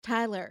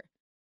Tyler.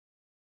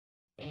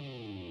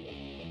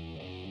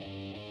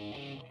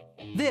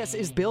 This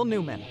is Bill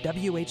Newman,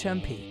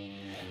 WHMP.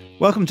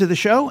 Welcome to the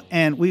show,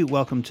 and we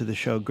welcome to the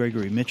show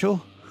Gregory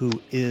Mitchell, who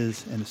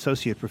is an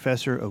associate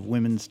professor of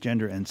women's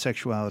gender and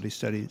sexuality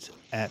studies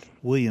at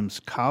Williams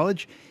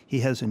College. He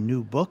has a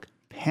new book,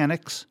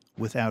 Panics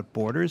Without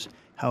Borders: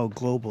 How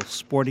Global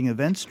Sporting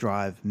Events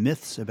Drive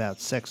Myths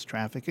About Sex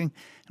Trafficking.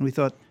 And we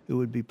thought it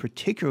would be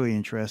particularly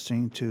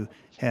interesting to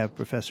have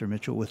Professor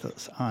Mitchell with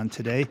us on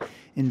today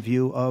in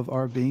view of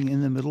our being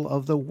in the middle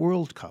of the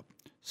World Cup.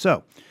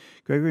 So,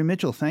 Gregory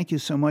Mitchell, thank you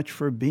so much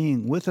for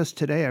being with us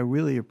today. I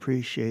really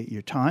appreciate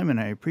your time, and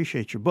I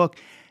appreciate your book.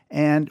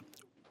 And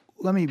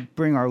let me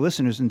bring our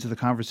listeners into the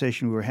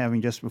conversation we were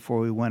having just before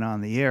we went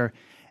on the air.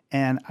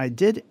 And I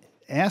did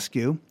ask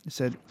you, I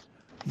said,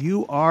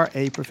 you are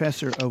a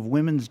professor of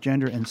women's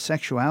gender and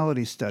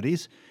sexuality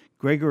studies,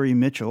 Gregory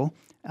Mitchell.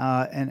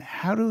 And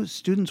how do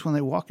students, when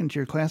they walk into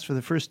your class for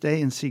the first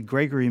day and see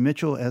Gregory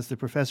Mitchell as the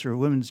professor of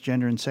women's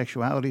gender and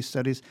sexuality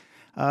studies,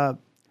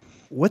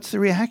 what's the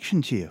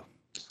reaction to you?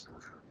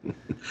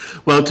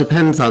 Well, it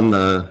depends on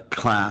the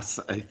class,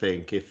 I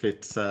think. If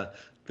it's the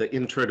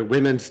Intro to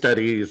Women's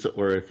Studies,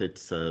 or if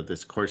it's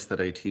this course that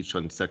I teach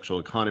on sexual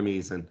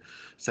economies and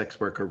sex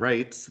worker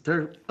rights,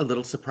 they're a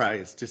little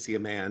surprised to see a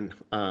man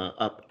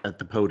up at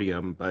the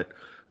podium. But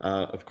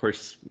of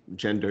course,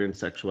 gender and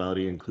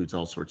sexuality includes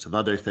all sorts of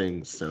other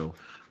things. So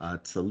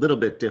it's a little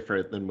bit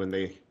different than when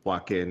they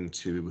walk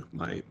into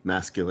my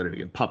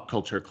masculinity and pop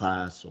culture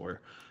class, or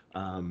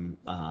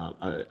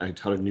I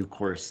taught a new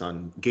course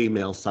on gay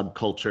male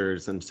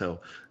subcultures, and so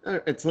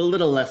it's a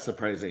little less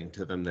surprising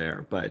to them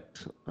there,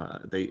 but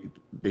they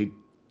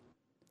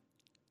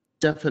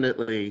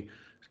definitely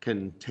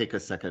can take a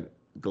second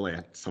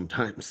glance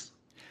sometimes.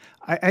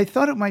 I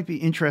thought it might be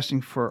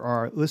interesting for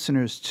our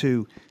listeners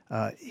to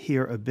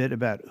hear a bit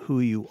about who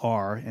you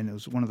are, and it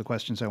was one of the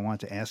questions I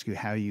wanted to ask you,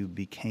 how you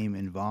became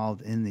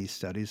involved in these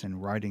studies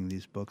and writing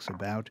these books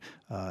about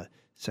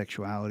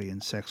sexuality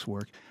and sex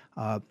work.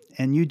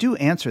 And you do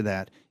answer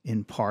that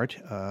in part,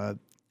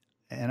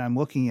 and I'm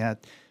looking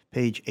at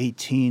page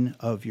 18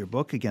 of your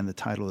book. Again, the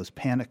title is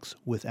Panics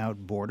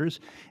Without Borders,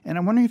 and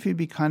I'm wondering if you'd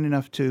be kind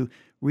enough to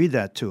read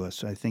that to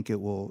us. I think it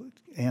will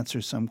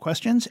answer some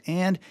questions,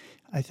 and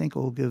I think it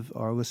will give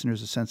our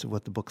listeners a sense of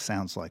what the book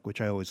sounds like, which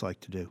I always like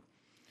to do.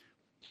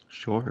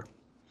 Sure.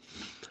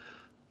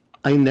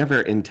 I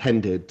never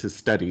intended to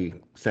study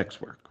sex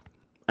work.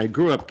 I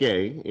grew up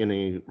gay in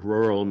a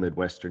rural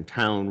Midwestern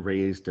town,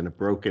 raised in a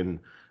broken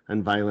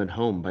and violent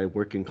home by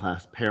working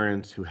class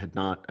parents who had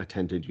not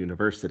attended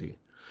university.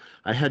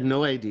 I had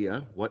no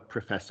idea what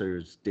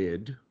professors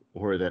did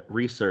or that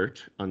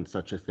research on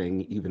such a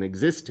thing even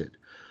existed.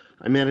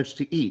 I managed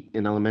to eat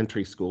in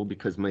elementary school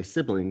because my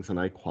siblings and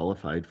I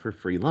qualified for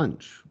free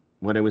lunch.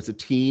 When I was a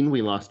teen,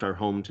 we lost our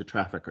home to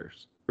to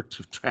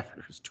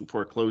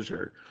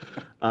foreclosure.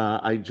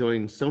 I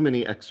joined so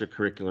many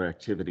extracurricular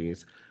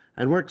activities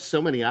and worked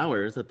so many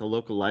hours at the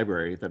local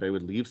library that I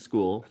would leave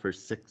school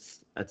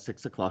at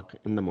 6 o'clock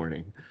in the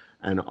morning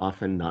and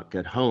often not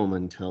get home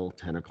until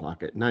 10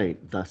 o'clock at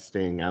night, thus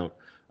staying out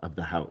of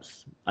the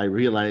house. I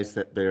realized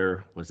that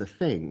there was a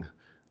thing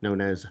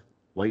known as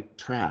white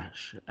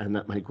trash, and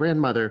that my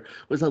grandmother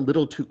was a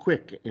little too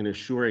quick in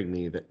assuring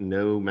me that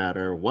no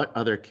matter what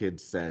other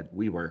kids said,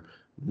 we were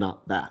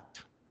not that.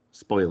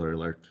 Spoiler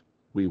alert,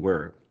 we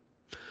were.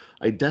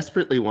 I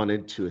desperately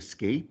wanted to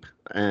escape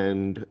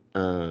the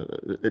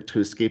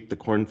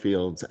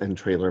cornfields and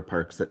trailer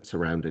parks that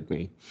surrounded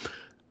me,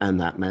 and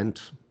that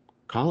meant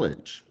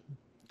college.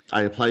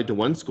 I applied to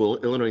one school,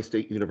 Illinois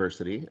State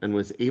University, and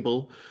was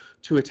able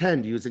to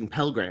attend using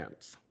Pell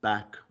Grants,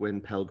 back when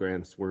Pell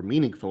Grants were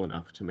meaningful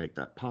enough to make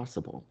that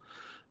possible.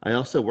 I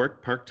also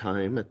worked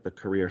part-time at the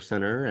Career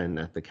Center and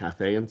at the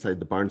cafe inside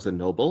the Barnes &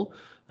 Noble.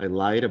 I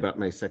lied about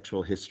my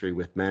sexual history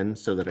with men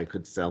so that I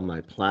could sell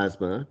my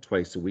plasma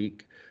twice a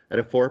week at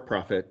a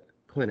for-profit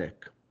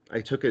clinic.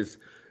 I took as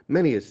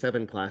many as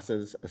 7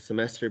 classes a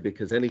semester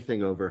because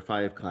anything over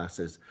 5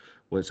 classes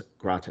was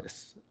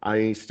gratis.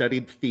 I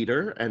studied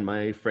theater, and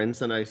my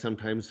friends and I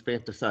sometimes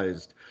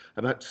fantasized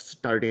about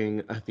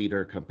starting a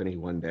theater company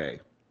one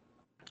day.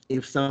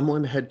 If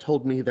someone had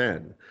told me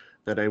then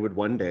that I would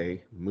one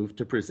day move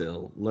to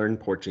Brazil, learn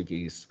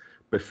Portuguese,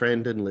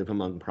 befriend and live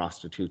among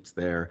prostitutes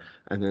there,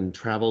 and then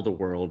travel the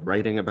world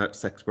writing about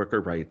sex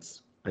worker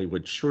rights, I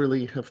would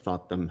surely have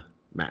thought them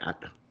mad.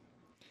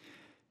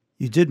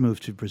 You did move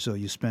to Brazil.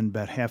 You spent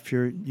about half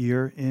your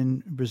year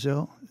in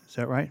Brazil. Is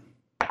that right?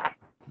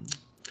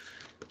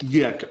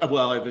 Yeah,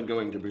 well, I've been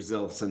going to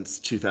Brazil since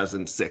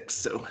 2006.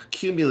 So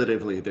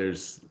cumulatively,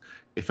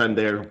 if I'm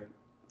there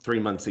 3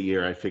 months a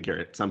year, I figure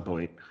at some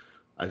point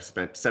I've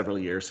spent several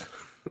years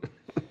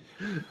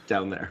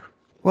down there.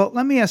 Well,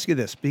 let me ask you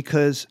this,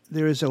 because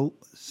there is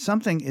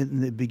something in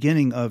the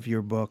beginning of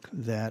your book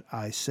that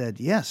I said,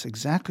 yes,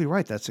 exactly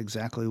right. That's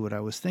exactly what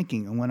I was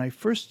thinking. And when I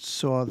first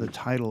saw the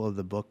title of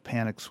the book,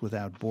 Panics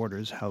Without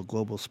Borders: How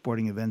Global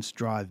Sporting Events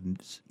Drive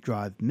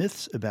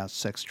Myths About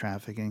Sex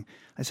Trafficking,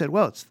 I said,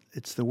 well,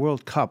 it's the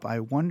World Cup.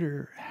 I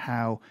wonder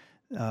how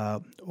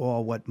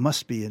all what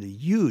must be a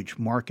huge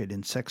market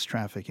in sex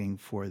trafficking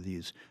for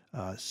these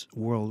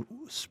world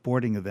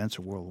sporting events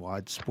or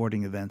worldwide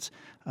sporting events,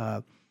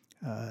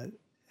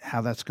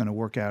 how that's going to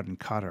work out in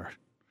Qatar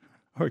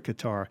or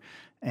Qatar.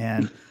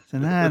 And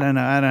then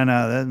I don't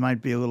know. That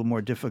might be a little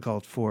more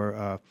difficult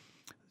for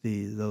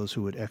those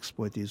who would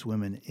exploit these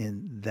women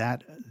in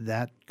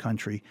that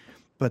country.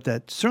 But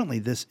that certainly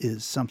this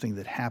is something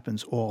that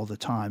happens all the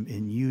time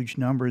in huge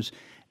numbers.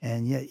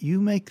 And yet you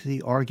make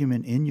the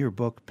argument in your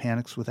book,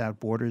 Panics Without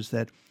Borders,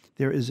 that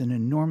there is an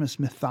enormous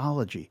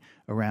mythology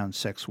around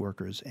sex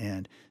workers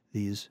and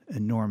these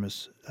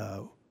enormous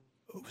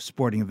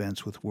sporting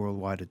events with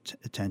worldwide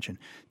attention.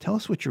 Tell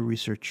us what your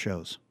research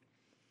shows.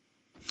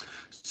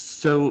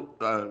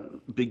 So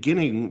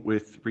beginning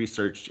with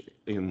research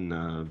in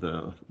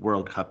the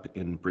World Cup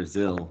in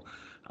Brazil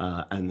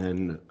and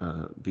then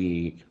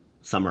the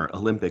Summer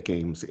Olympic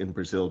Games in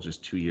Brazil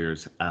just 2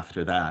 years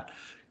after that,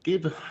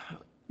 gave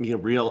me a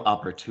real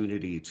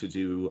opportunity to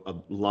do a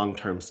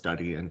long-term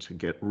study and to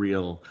get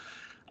real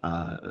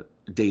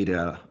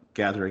data,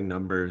 gathering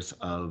numbers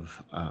of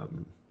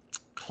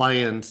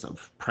clients,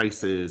 of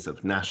prices,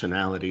 of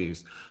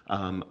nationalities,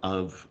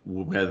 of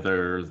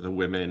whether the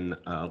women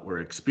were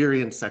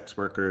experienced sex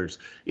workers,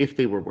 if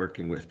they were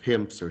working with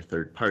pimps or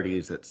third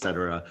parties, et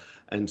cetera.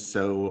 And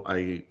so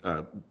I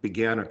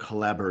began a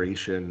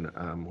collaboration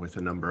with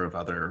a number of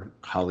other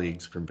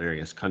colleagues from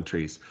various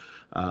countries.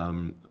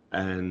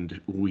 And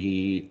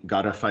we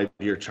got a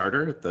 5-year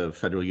charter at the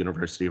Federal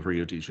University of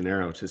Rio de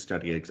Janeiro to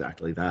study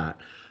exactly that.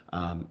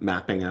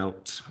 Mapping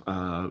out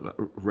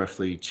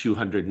roughly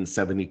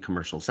 270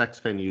 commercial sex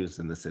venues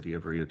in the city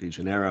of Rio de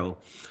Janeiro,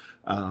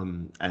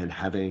 and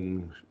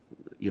having,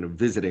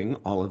 visiting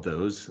all of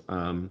those,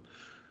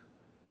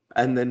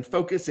 and then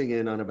focusing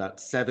in on about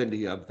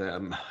 70 of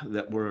them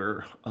that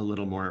were a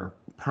little more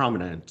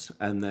prominent,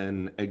 and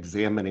then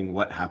examining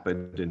what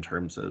happened in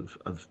terms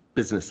of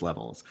business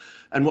levels.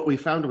 And what we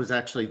found was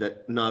actually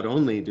that not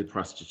only did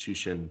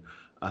prostitution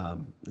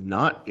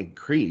not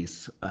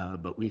increase,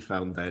 but we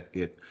found that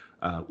it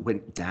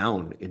went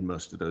down in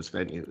most of those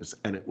venues,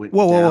 and it went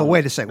down. Whoa!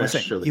 Wait a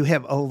second. You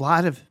have a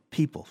lot of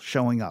people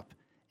showing up,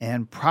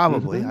 and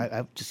probably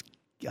I've just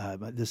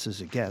this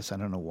is a guess. I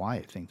don't know why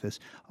I think this.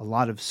 A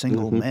lot of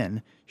single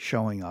men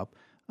showing up,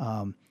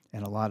 and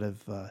a lot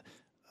of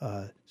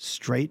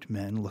straight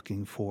men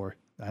looking for.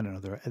 I don't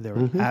know.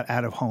 They're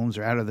out of homes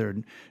or out of their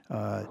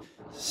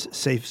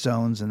safe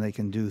zones, and they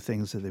can do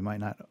things that they might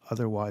not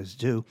otherwise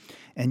do.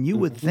 And you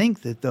would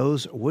think that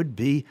those would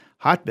be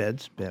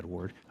hotbeds, bad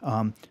word,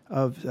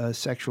 of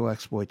sexual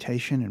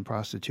exploitation and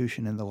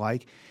prostitution and the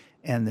like.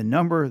 And the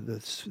number,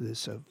 this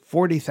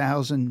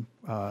 40,000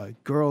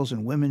 girls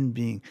and women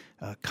being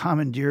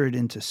commandeered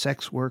into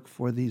sex work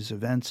for these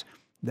events,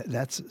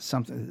 that's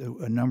something,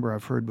 a number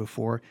I've heard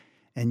before.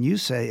 And you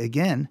say,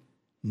 again,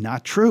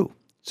 not true.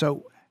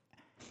 So.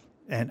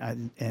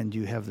 And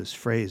you have this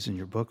phrase in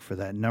your book for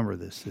that number,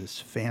 this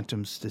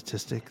phantom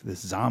statistic, this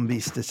zombie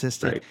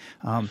statistic.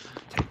 Right.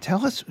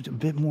 Tell us a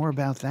bit more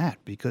about that,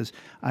 because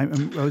I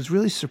was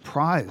really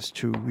surprised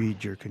to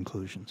read your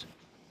conclusions.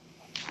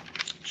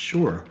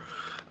 Sure.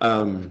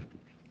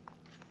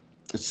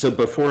 So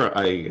before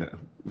I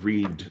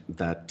read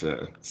that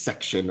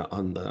section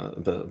on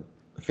the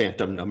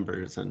phantom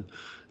numbers and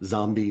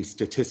zombie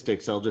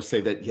statistics, I'll just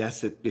say that,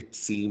 yes, it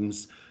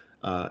seems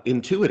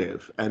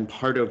intuitive. And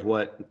part of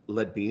what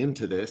led me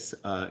into this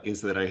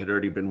is that I had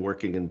already been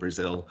working in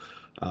Brazil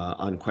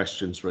on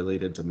questions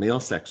related to male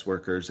sex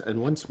workers. And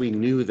once we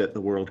knew that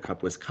the World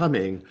Cup was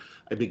coming,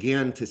 I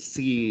began to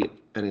see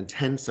an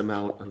intense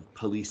amount of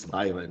police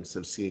violence,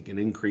 of seeing an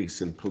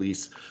increase in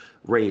police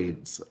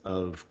raids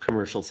of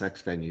commercial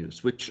sex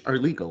venues, which are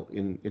legal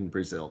in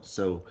Brazil.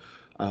 So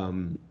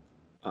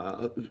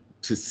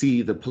to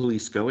see the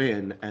police go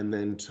in and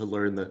then to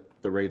learn that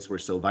the raids were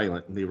so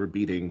violent and they were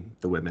beating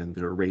the women,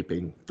 they were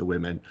raping the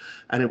women.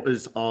 And it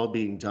was all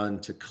being done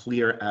to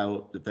clear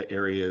out the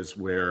areas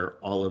where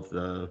all of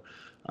the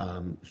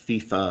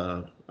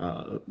FIFA,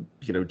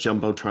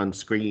 Jumbotron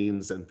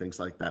screens and things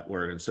like that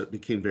were. And so it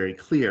became very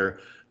clear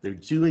they're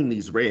doing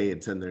these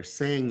raids and they're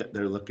saying that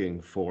they're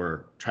looking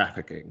for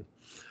trafficking,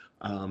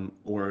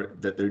 or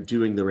that they're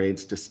doing the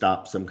raids to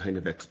stop some kind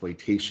of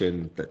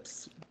exploitation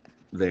that's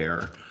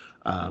there.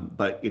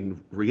 But in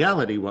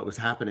reality, what was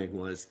happening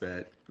was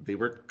that they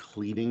were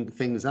cleaning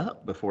things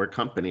up before a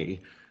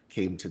company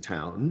came to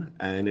town.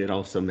 And it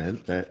also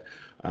meant that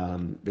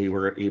they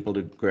were able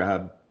to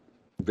grab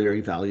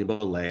very valuable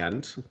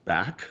land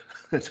back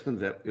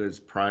that was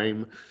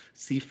prime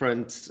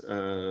seafront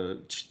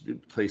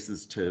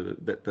places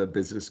that the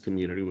business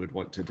community would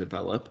want to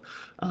develop.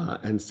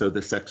 And so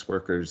the sex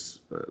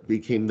workers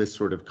became this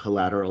sort of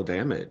collateral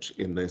damage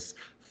in this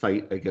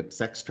fight against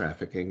sex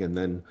trafficking. And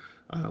then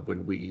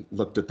when we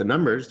looked at the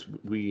numbers,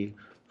 we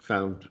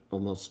found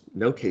almost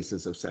no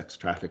cases of sex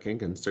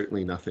trafficking, and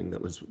certainly nothing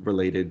that was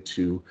related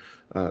to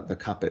the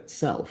cup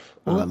itself.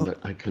 But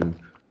I can.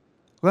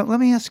 Well,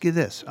 let me ask you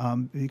this,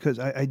 because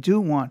I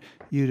do want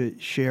you to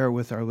share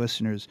with our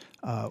listeners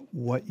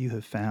what you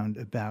have found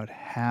about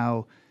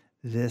how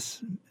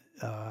this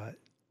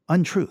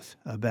untruth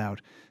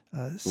about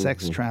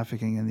sex Mhm.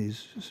 trafficking in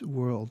these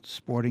world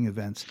sporting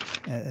events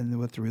and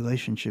what the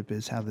relationship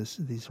is, how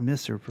these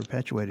myths are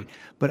perpetuated.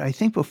 But I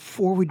think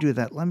before we do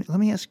that, let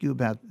me ask you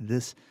about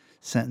this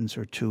sentence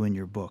or two in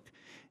your book.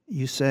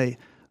 You say,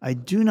 I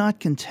do not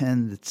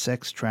contend that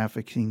sex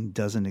trafficking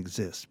doesn't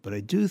exist, but I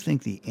do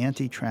think the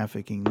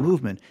anti-trafficking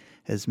movement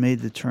has made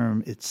the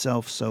term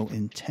itself so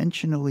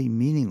intentionally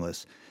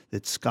meaningless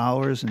that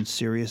scholars and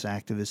serious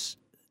activists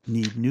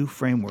need new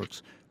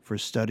frameworks for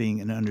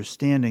studying and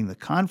understanding the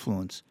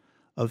confluence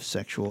of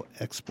sexual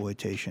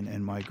exploitation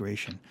and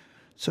migration.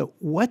 So,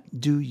 what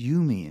do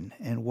you mean,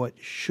 and what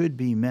should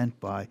be meant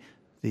by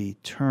the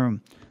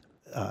term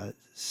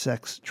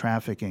sex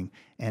trafficking,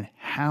 and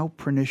how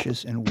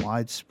pernicious and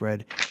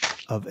widespread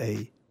of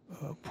a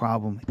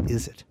problem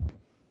is it?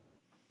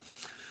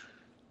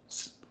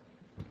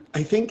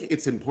 I think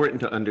it's important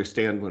to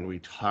understand when we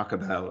talk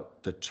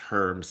about the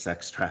term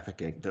sex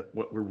trafficking that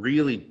what we're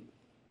really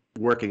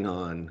working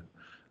on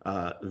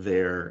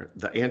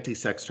the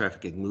anti-sex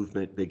trafficking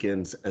movement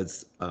begins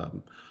as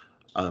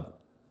a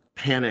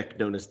panic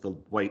known as the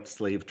white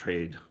slave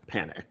trade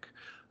panic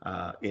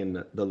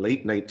in the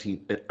late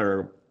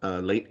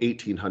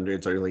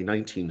 1800s, early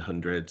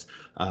 1900s.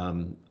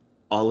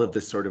 All of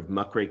this sort of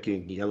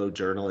muckraking yellow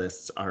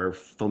journalists are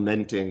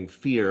fomenting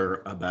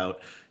fear about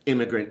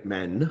immigrant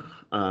men,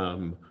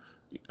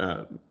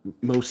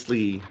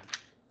 mostly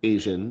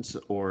Asians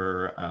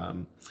or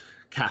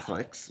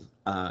Catholics.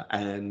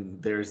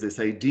 And there's this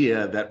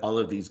idea that all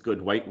of these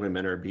good white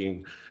women are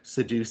being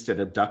seduced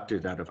and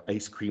abducted out of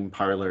ice cream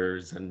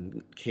parlors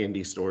and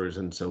candy stores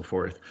and so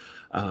forth,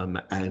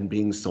 and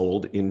being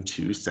sold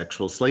into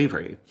sexual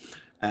slavery.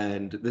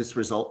 And this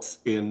results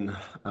in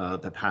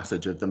the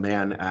passage of the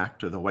Mann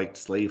Act or the White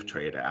Slave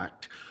Trade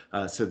Act.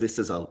 So this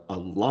is a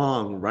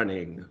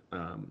long-running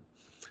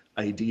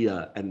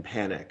idea and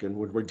panic. And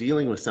when we're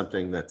dealing with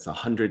something that's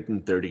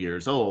 130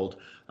 years old,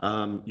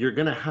 you're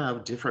going to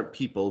have different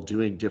people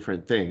doing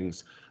different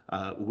things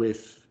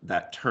with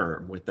that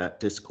term, with that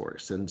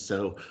discourse. And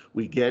so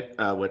we get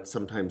what's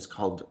sometimes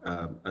called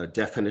a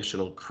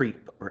definitional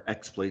creep or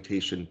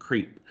exploitation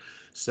creep.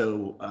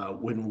 So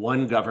when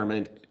one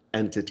government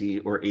entity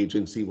or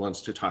agency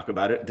wants to talk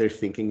about it, they're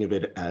thinking of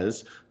it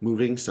as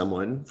moving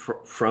someone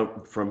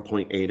from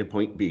point A to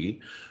point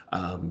B,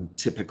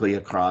 typically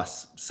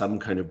across some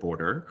kind of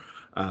border,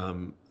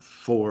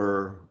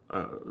 for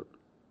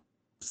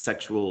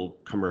sexual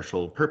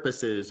commercial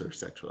purposes or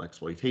sexual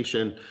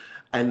exploitation.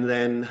 And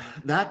then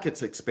that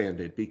gets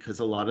expanded because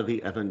a lot of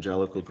the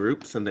evangelical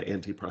groups and the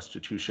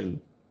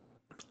anti-prostitution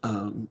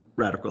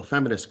radical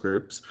feminist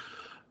groups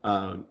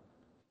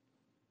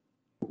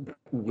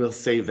will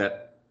say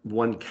that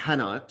one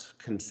cannot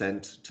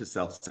consent to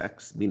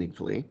sex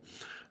meaningfully,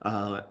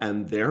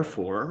 and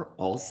therefore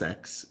all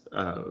sex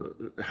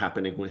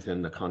happening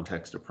within the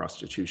context of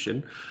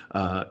prostitution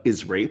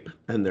is rape,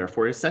 and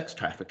therefore is sex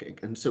trafficking.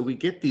 And so we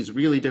get these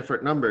really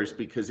different numbers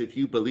because if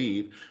you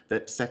believe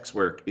that sex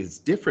work is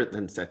different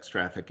than sex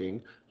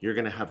trafficking, you're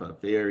going to have a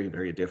very,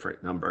 very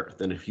different number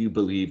than if you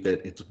believe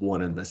that it's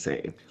one and the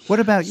same. What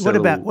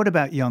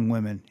about young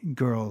women,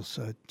 girls,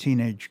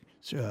 teenage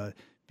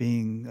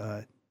being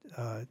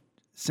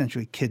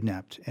essentially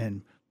kidnapped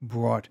and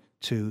brought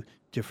to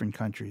different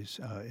countries,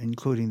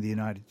 including the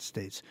United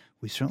States?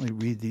 We certainly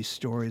read these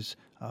stories.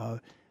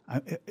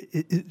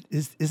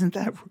 Isn't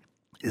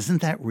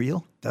that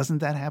real? Doesn't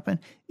that happen?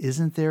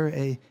 Isn't there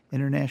a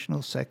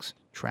international sex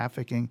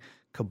trafficking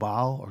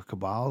cabal or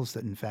cabals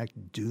that in fact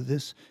do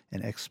this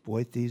and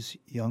exploit these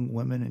young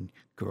women and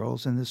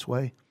girls in this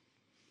way?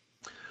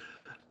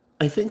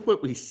 I think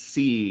what we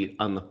see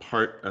on the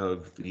part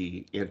of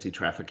the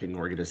anti-trafficking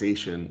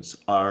organizations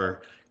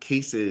are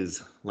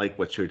cases like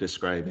what you're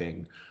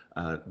describing,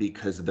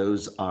 because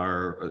those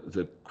are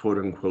the quote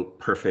unquote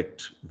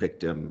perfect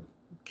victim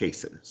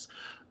cases.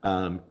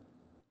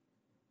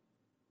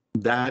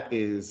 That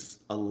is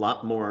a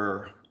lot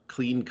more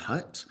clean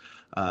cut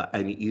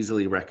and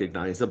easily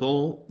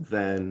recognizable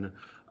than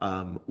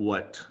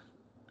what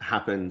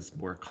happens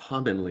more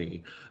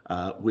commonly,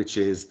 which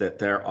is that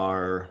there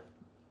are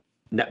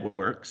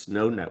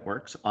known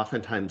networks,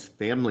 oftentimes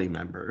family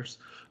members,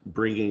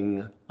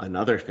 bringing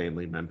another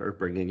family member,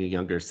 bringing a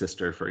younger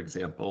sister, for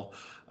example,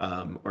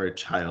 or a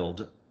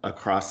child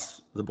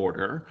across the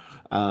border,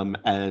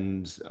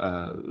 and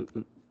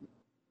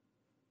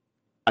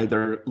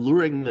either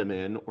luring them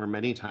in, or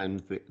many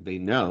times they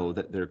know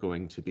that they're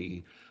going to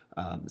be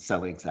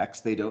selling sex.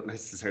 They don't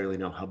necessarily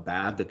know how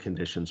bad the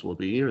conditions will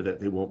be or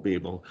that they won't be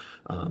able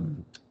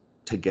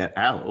to get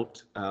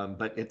out.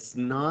 But it's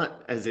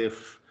not as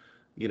if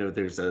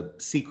there's a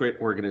secret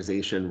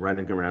organization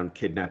running around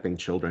kidnapping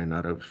children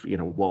out of,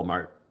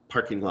 Walmart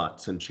parking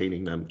lots and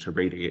chaining them to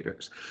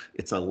radiators.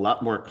 It's a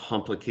lot more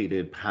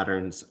complicated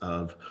patterns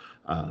of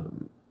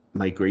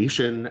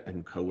migration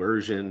and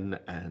coercion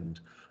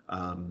and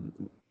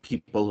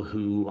people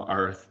who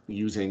are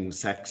using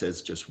sex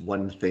as just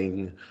one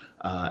thing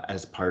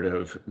as part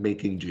of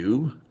making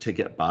do to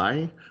get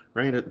by,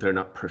 right? They're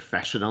not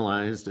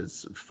professionalized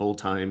as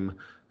full-time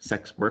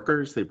sex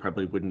workers. They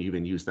probably wouldn't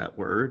even use that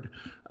word.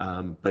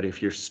 But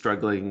if you're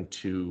struggling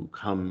to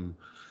come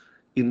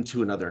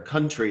into another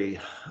country,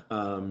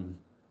 a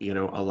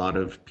lot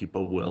of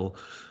people will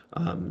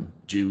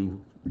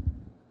do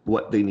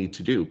what they need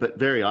to do. But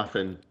very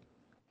often,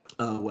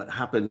 what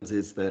happens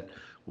is that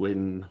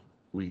when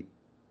we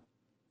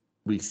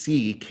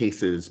see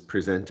cases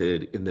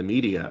presented in the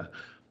media,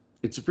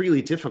 it's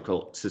really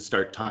difficult to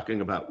start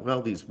talking about,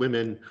 well, these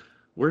women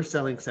were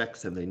selling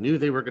sex and they knew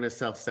they were going to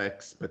sell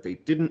sex, but they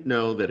didn't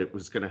know that it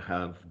was going to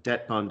have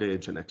debt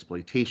bondage and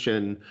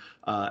exploitation.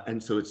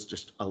 And so it's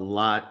just a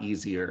lot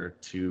easier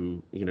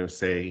to,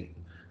 say,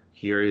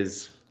 here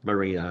is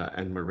Maria,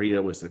 and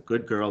Maria was a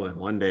good girl, and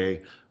one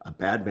day a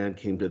bad man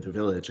came to the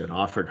village and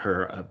offered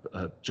her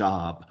a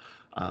job.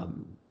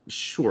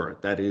 Sure,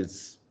 that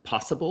is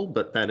possible,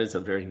 but that is a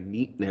very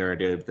neat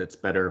narrative that's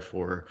better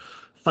for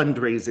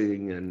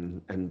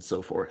fundraising and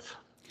so forth.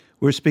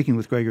 We're speaking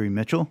with Gregory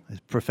Mitchell, a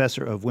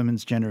professor of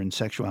women's gender and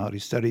sexuality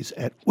studies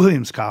at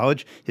Williams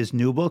College. His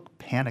new book,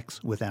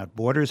 Panics Without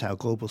Borders, How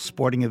Global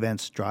Sporting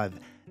Events Drive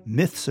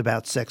Myths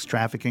About Sex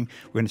Trafficking.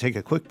 We're going to take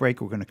a quick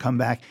break. We're going to come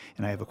back,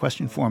 and I have a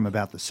question for him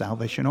about the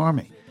Salvation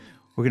Army.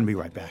 We're going to be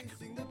right back.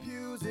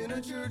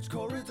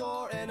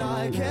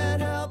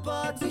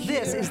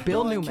 This is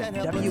Bill Newman,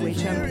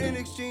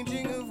 WHMP.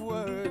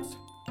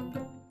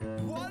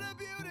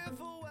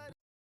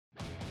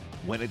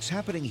 When it's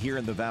happening here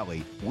in the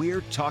Valley,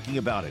 we're talking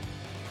about it.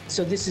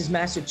 So this is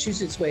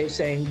Massachusetts' way of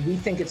saying we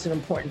think it's an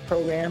important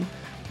program.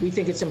 We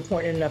think it's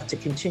important enough to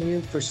continue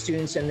for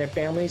students and their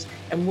families,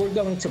 and we're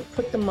going to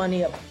put the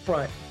money up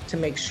front to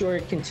make sure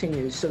it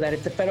continues so that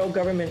if the federal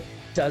government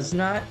does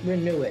not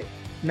renew it,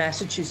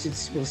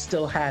 Massachusetts will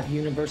still have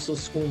universal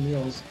school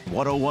meals.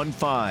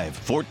 1015,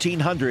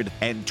 1400,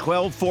 and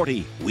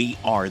 1240. We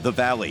are the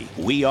Valley.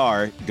 We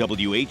are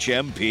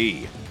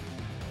WHMP.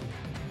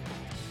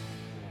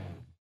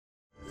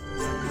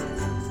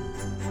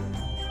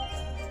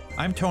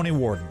 I'm Tony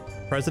Warden,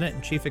 President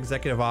and Chief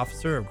Executive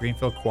Officer of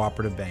Greenfield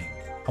Cooperative Bank.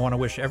 I want to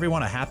wish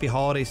everyone a happy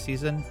holiday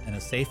season and a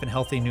safe and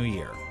healthy new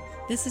year.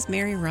 This is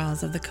Mary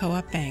Rawls of the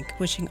Co-op Bank,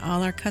 wishing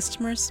all our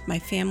customers, my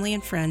family,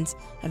 and friends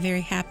a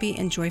very happy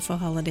and joyful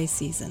holiday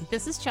season.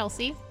 This is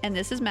Chelsea. And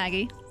this is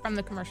Maggie from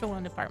the Commercial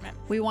Loan Department.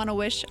 We want to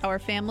wish our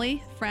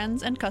family,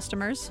 friends, and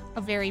customers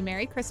a very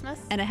Merry Christmas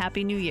and a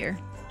Happy New Year.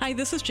 Hi,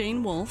 this is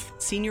Jane Wolf,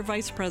 Senior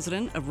Vice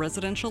President of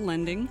Residential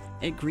Lending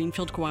at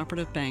Greenfield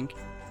Cooperative Bank.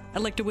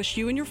 I'd like to wish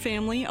you and your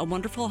family a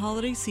wonderful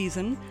holiday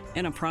season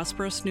and a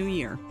prosperous new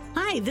year.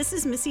 Hi, this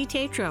is Missy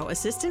Tatro,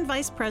 Assistant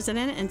Vice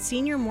President and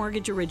Senior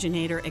Mortgage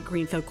Originator at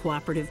Greenfield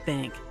Cooperative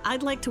Bank.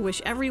 I'd like to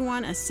wish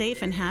everyone a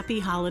safe and happy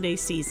holiday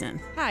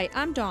season. Hi,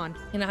 I'm Dawn.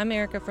 And I'm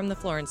Erica from the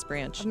Florence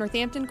branch of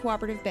Northampton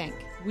Cooperative Bank.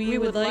 We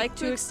would like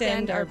to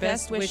extend our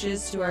best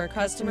wishes to our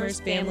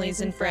customers,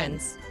 families, and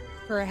friends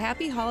for a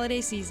happy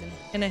holiday season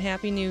and a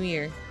happy new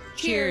year.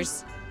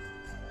 Cheers!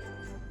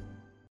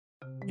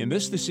 In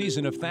this, the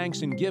season of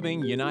thanks and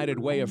giving, United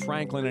Way of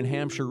Franklin and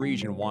Hampshire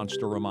Region wants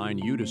to remind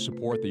you to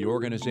support the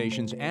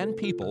organizations and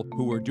people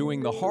who are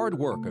doing the hard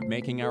work of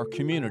making our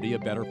community a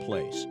better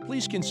place.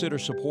 Please consider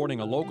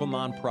supporting a local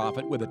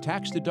nonprofit with a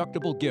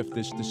tax-deductible gift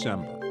this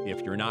December. If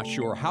you're not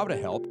sure how to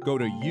help, go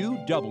to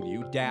uw-fh.org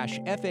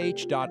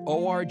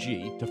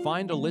to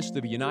find a list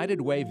of United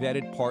Way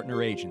vetted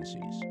partner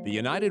agencies. The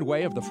United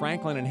Way of the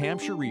Franklin and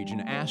Hampshire Region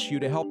asks you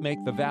to help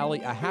make the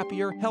Valley a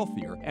happier,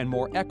 healthier, and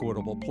more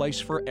equitable place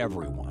for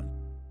everyone.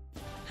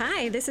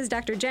 Hi, this is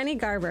Dr. Jenny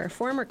Garber,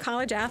 former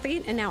college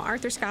athlete and now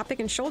arthroscopic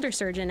and shoulder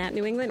surgeon at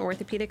New England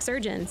Orthopedic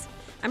Surgeons.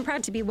 I'm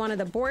proud to be one of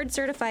the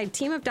board-certified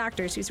team of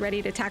doctors who's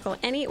ready to tackle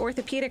any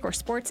orthopedic or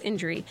sports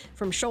injury,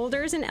 from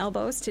shoulders and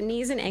elbows to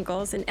knees and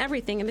ankles and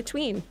everything in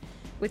between.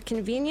 With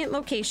convenient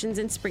locations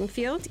in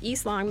Springfield,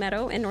 East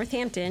Longmeadow, and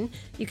Northampton,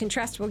 you can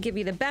trust we'll give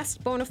you the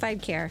best bona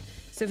fide care.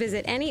 So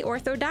visit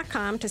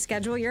anyortho.com to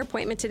schedule your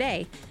appointment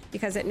today,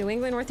 because at New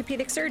England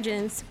Orthopedic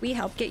Surgeons, we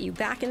help get you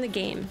back in the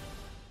game.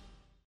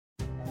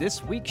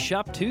 This week's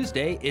Shop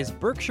Tuesday is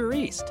Berkshire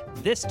East.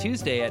 This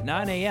Tuesday at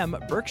 9 a.m.,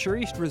 Berkshire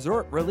East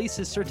Resort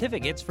releases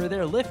certificates for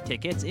their lift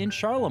tickets in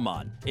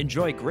Charlemont.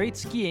 Enjoy great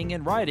skiing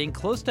and riding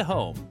close to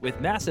home.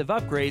 With massive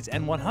upgrades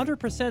and 100%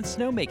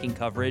 snowmaking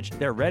coverage,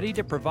 they're ready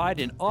to provide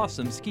an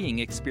awesome skiing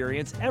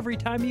experience every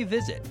time you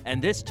visit.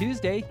 And this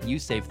Tuesday, you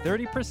save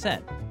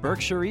 30%.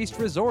 Berkshire East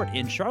Resort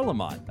in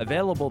Charlemont.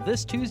 Available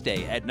this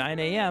Tuesday at 9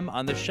 a.m.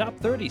 on the Shop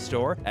 30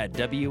 store at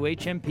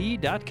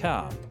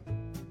WHMP.com.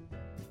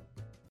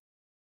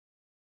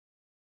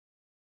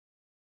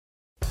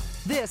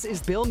 This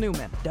is Bill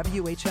Newman,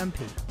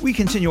 WHMP. We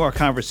continue our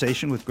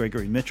conversation with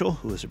Gregory Mitchell,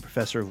 who is a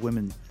professor of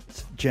women's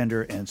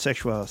gender and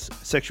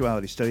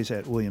sexuality studies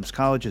at Williams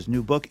College. His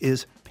new book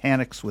is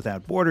Panics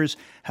Without Borders,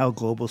 How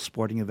Global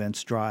Sporting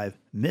Events Drive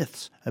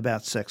Myths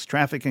About Sex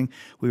Trafficking.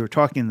 We were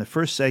talking in the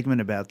first segment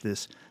about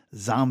this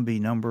zombie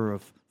number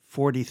of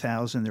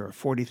 40,000. There are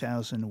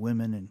 40,000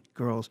 women and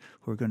girls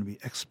who are going to be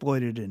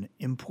exploited and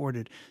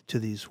imported to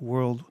these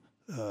world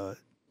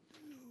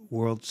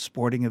world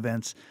sporting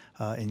events,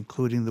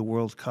 including the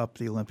World Cup,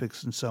 the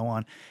Olympics, and so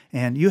on.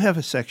 And you have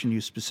a section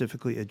you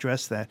specifically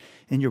address that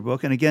in your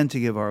book. And again, to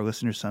give our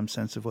listeners some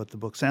sense of what the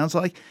book sounds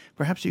like,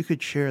 perhaps you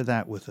could share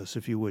that with us,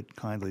 if you would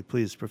kindly,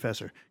 please,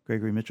 Professor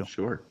Gregory Mitchell.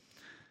 Sure.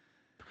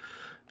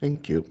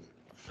 Thank you.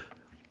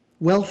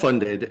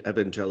 Well-funded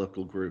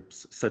evangelical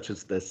groups such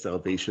as the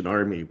Salvation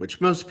Army,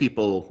 which most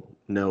people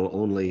know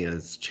only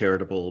as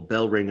charitable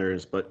bell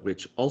ringers, but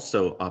which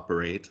also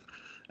operate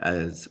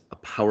as a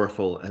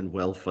powerful and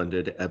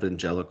well-funded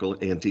evangelical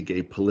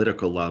anti-gay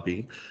political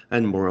lobby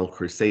and moral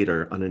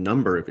crusader on a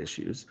number of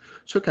issues,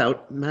 took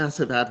out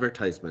massive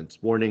advertisements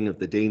warning of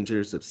the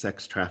dangers of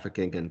sex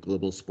trafficking and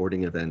global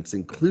sporting events,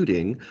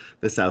 including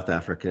the South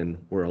African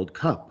World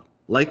Cup.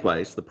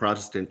 Likewise, the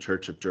Protestant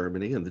Church of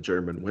Germany and the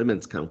German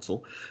Women's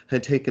Council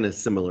had taken a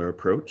similar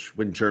approach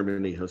when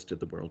Germany hosted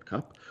the World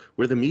Cup,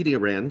 where the media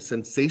ran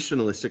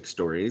sensationalistic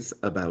stories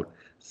about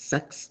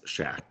sex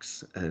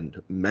shacks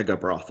and mega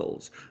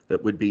brothels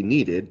that would be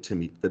needed to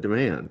meet the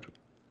demand.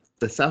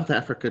 The South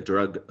Africa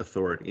Drug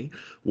Authority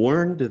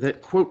warned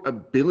that, quote,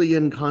 1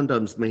 billion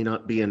condoms may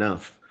not be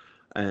enough,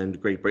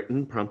 and Great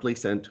Britain promptly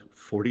sent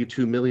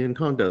 42 million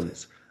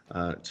condoms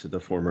to the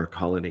former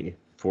colony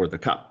for the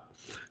Cup.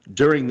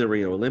 During the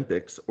Rio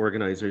Olympics,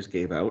 organizers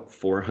gave out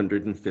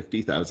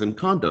 450,000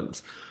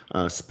 condoms,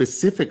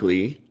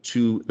 specifically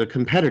to the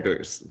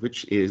competitors,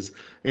 which is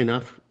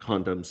enough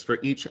condoms for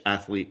each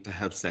athlete to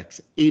have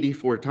sex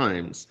 84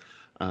 times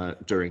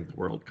during the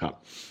World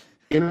Cup.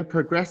 In a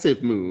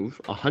progressive move,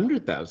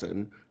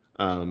 100,000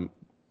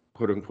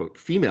 quote-unquote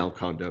female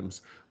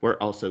condoms were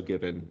also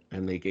given,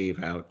 and they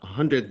gave out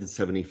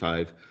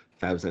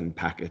 175,000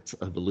 packets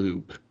of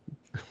lube.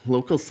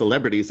 Local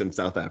celebrities in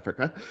South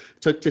Africa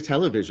took to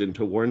television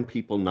to warn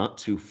people not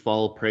to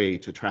fall prey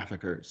to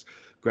traffickers.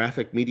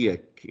 Graphic media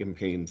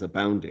campaigns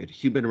abounded.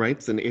 Human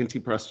rights and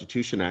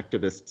anti-prostitution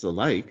activists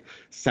alike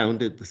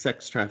sounded the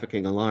sex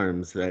trafficking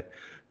alarms that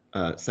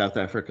South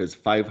Africa's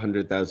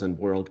 500,000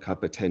 World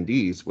Cup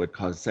attendees would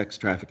cause sex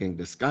trafficking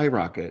to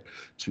skyrocket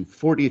to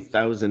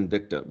 40,000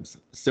 victims.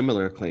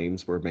 Similar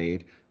claims were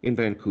made in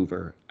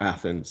Vancouver,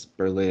 Athens,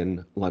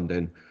 Berlin,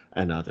 London,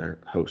 and other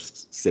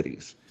host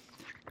cities.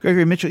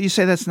 Gregory Mitchell, you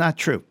say that's not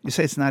true. You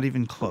say it's not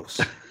even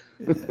close.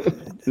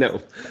 No.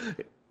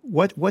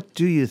 What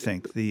do you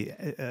think?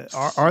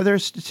 Are there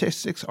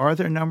statistics? Are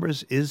there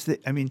numbers? The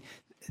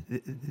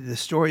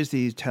stories that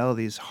you tell,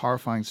 these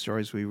horrifying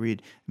stories we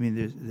read,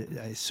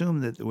 I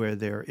assume that where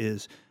there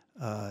is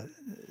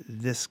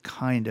this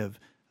kind of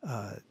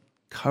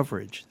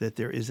coverage, that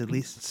there is at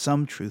least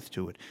some truth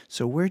to it.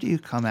 So where do you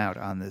come out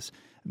on this?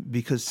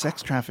 Because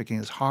sex trafficking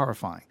is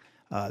horrifying.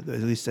 At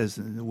least as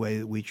in the way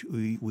that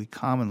we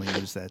commonly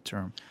use that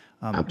term.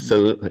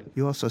 Absolutely.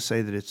 You also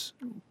say that it's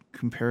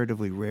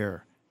comparatively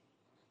rare.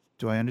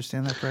 Do I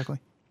understand that correctly?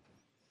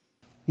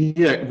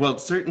 Yeah, well,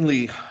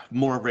 certainly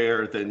more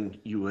rare than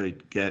you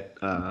would get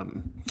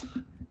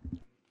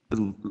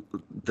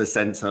the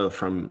sense of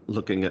from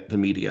looking at the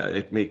media.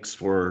 It makes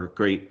for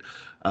great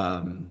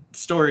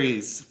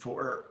stories,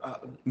 for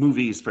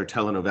movies, for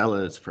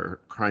telenovelas,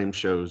 for crime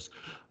shows,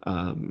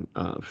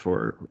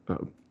 for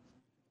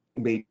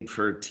made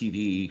for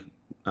TV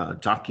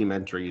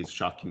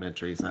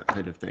documentaries, that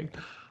kind of thing.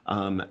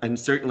 And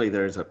certainly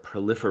there's a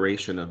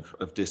proliferation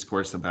of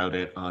discourse about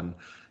it on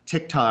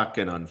TikTok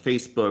and on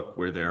Facebook,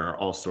 where there are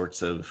all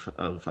sorts of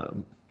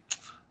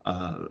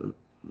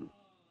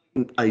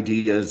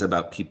ideas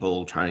about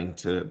people trying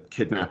to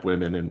kidnap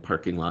women in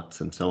parking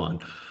lots and so on.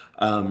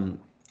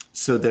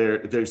 So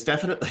there's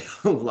definitely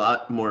a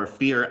lot more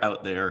fear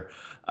out there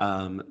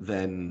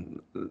than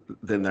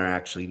there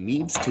actually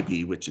needs to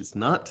be, which is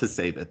not to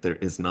say that there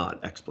is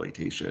not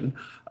exploitation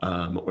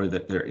or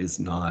that there is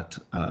not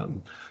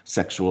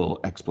sexual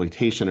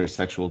exploitation or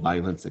sexual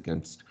violence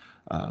against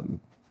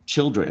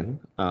children.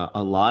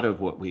 A lot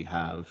of what we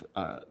have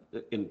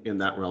in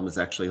that realm is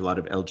actually a lot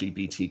of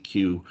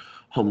LGBTQ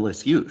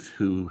homeless youth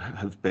who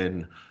have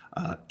been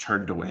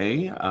turned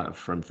away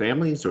from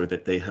families, or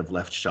that they have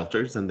left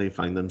shelters and they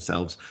find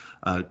themselves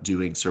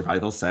doing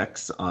survival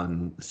sex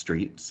on the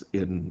streets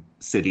in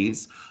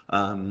cities.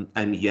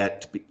 And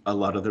yet a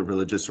lot of the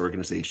religious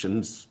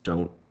organizations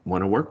don't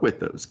want to work with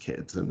those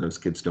kids, and those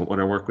kids don't want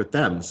to work with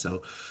them.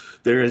 So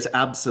there is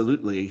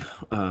absolutely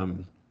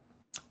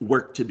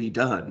work to be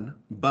done,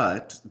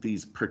 but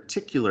these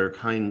particular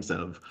kinds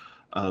of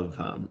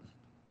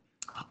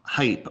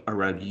hype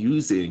around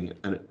using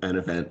an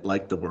event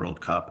like the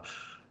World Cup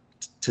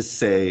to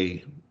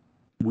say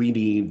we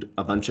need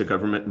a bunch of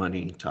government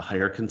money to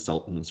hire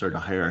consultants, or to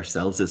hire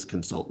ourselves as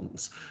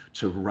consultants,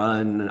 to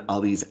run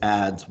all these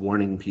ads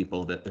warning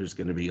people that there's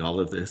going to be all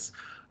of this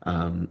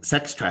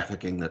sex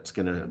trafficking that's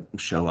going to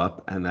show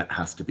up and that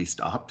has to be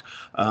stopped.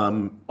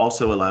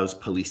 Also allows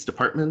police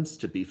departments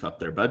to beef up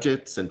their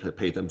budgets and to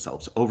pay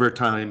themselves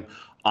overtime.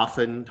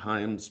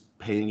 Oftentimes,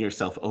 paying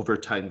yourself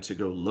overtime to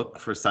go look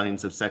for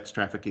signs of sex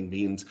trafficking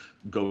means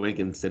going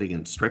and sitting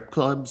in strip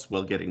clubs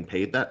while getting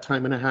paid that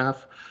time and a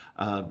half.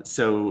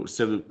 So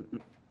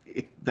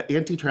the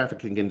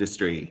anti-trafficking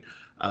industry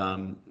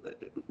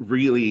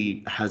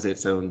really has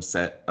its own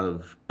set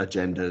of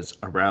agendas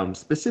around,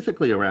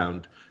 specifically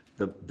around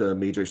the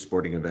major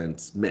sporting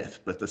events myth.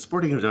 But the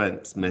sporting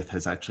events myth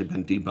has actually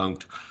been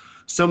debunked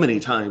so many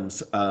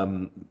times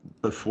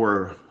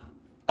before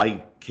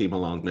I came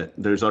along that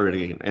there's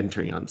already an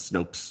entry on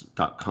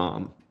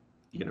Snopes.com,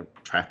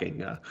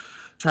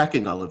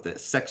 tracking all of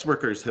this. Sex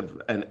workers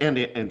and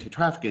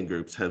anti-trafficking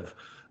groups have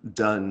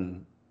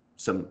done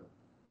some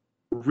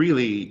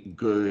really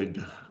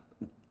good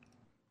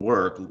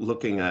work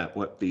looking at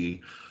what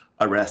the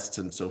arrests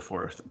and so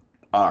forth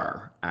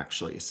are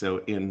actually.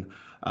 So in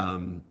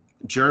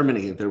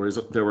Germany, there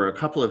were a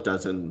couple of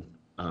dozen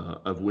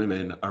of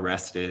women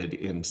arrested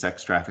in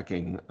sex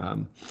trafficking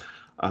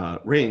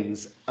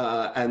rings,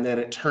 and then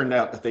it turned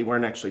out that they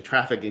weren't actually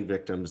trafficking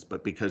victims,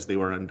 but because they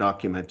were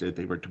undocumented,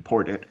 they were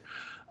deported.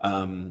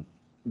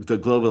 The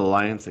Global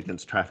Alliance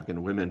Against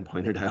Trafficking Women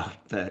pointed out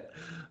that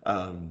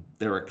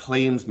there were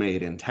claims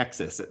made in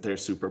Texas at their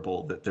Super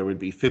Bowl that there would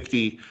be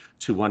 50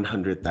 to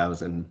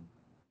 100,000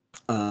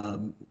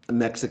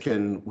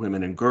 Mexican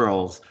women and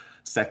girls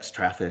sex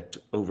trafficked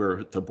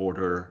over the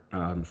border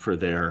for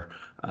their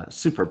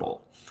Super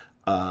Bowl.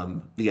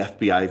 The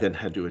FBI then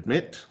had to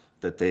admit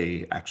that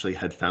they actually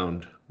had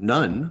found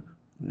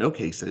no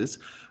cases.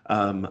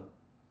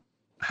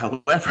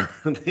 However,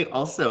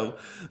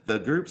 the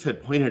groups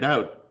had pointed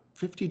out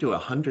 50 to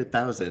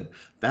 100,000,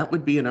 that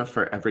would be enough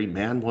for every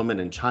man,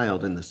 woman, and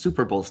child in the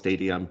Super Bowl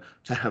stadium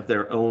to have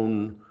their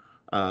own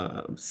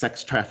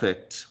sex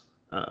trafficked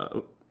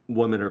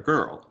woman or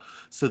girl.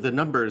 So the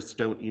numbers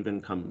don't even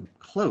come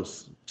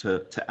close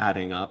to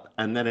adding up.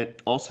 And then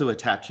it also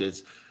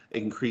attaches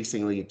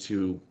increasingly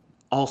to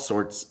all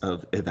sorts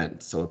of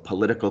events. So a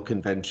political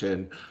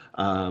convention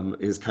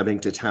is coming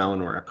to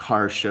town, or a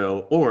car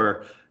show,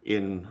 or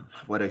in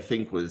what I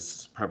think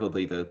was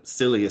probably the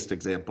silliest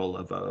example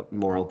of a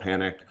moral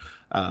panic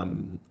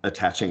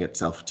attaching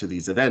itself to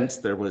these events.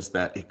 There was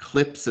that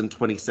eclipse in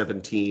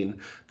 2017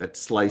 that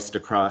sliced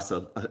across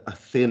a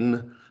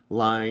thin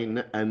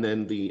line, and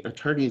then the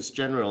attorneys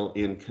general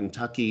in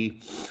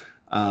Kentucky,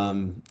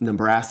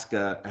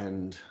 Nebraska,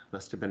 and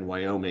must have been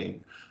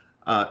Wyoming,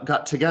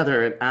 got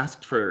together and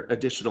asked for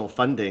additional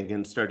funding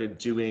and started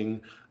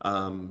doing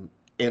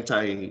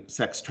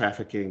anti-sex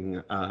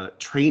trafficking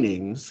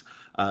trainings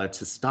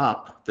to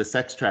stop the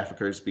sex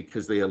traffickers,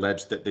 because they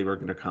alleged that they were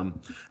going to come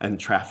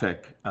and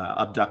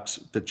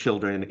abduct the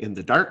children in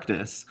the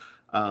darkness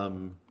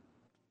of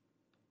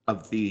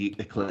the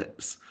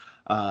eclipse.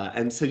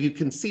 And so you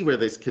can see where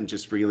this can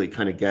just really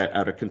kind of get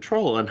out of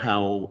control, and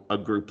how a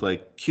group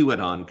like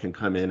QAnon can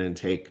come in and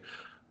take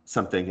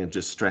something and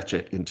just stretch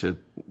it into,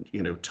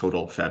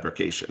 total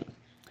fabrication.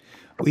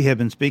 We have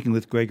been speaking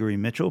with Gregory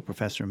Mitchell.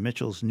 Professor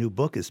Mitchell's new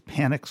book is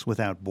Panics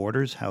Without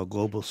Borders: How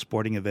Global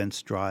Sporting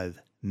Events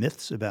Drive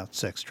Myths About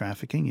Sex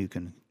Trafficking. You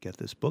can get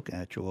this book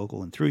at your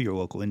local and through your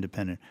local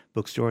independent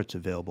bookstore. It's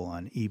available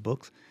on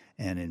ebooks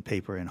and in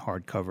paper and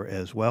hardcover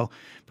as well.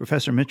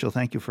 Professor Mitchell,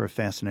 thank you for a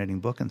fascinating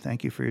book, and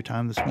thank you for your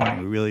time this morning.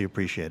 We really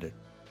appreciate it.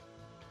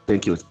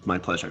 Thank you. It's my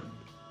pleasure.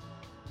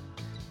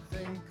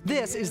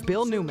 This is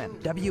Bill Newman,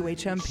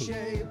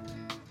 WHMP.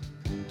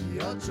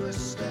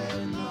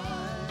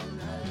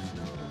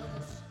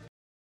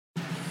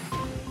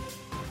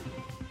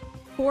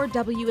 For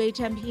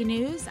WHMP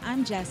News,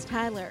 I'm Jess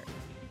Tyler.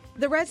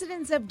 The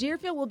residents of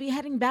Deerfield will be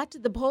heading back to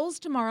the polls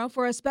tomorrow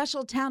for a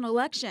special town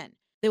election.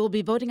 They will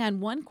be voting on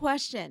one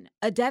question: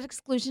 a debt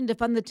exclusion to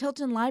fund the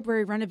Tilton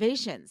Library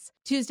renovations.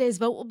 Tuesday's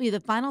vote will be the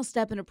final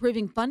step in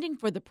approving funding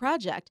for the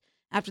project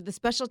after the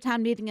special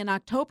town meeting in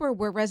October,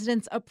 where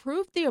residents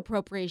approved the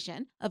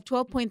appropriation of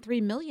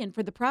 $12.3 million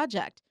for the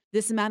project.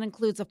 This amount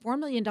includes a $4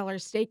 million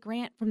state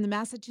grant from the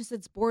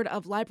Massachusetts Board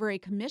of Library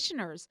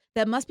Commissioners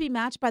that must be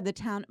matched by the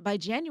town by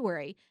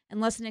January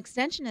unless an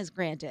extension is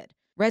granted.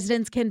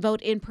 Residents can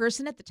vote in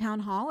person at the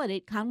town hall at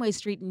 8 Conway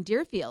Street in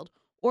Deerfield,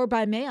 or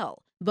by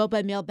mail.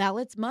 Vote-by-mail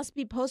ballots must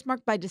be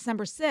postmarked by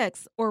December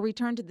 6th or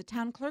returned to the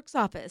town clerk's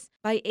office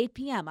by 8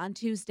 p.m. on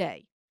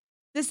Tuesday.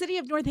 The city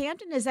of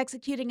Northampton is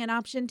executing an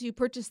option to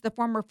purchase the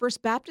former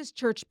First Baptist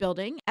Church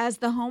building as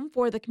the home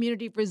for the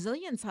Community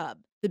Resilience Hub.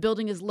 The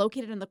building is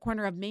located on the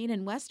corner of Main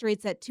and West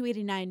Streets at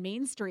 289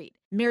 Main Street.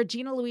 Mayor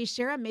Gina Louise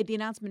Shera made the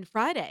announcement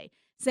Friday,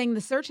 saying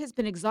the search has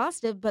been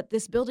exhaustive, but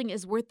this building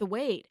is worth the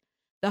wait.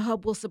 The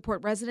hub will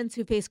support residents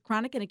who face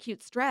chronic and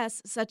acute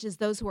stress, such as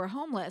those who are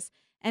homeless,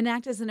 and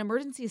act as an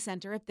emergency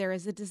center if there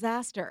is a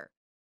disaster.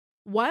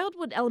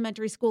 Wildwood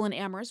Elementary School in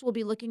Amherst will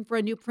be looking for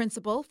a new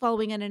principal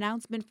following an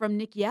announcement from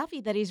Nick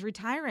Yaffe that he's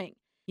retiring.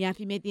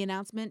 Yaffe made the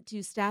announcement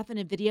to staff in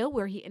a video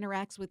where he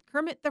interacts with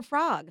Kermit the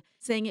Frog,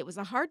 saying it was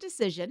a hard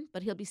decision,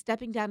 but he'll be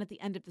stepping down at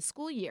the end of the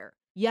school year.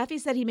 Yaffe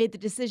said he made the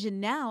decision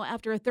now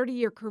after a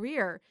 30-year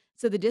career,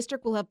 so the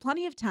district will have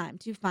plenty of time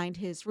to find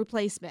his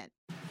replacement.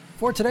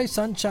 For today,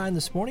 sunshine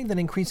this morning, then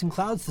increasing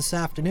clouds this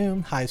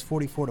afternoon, highs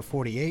 44 to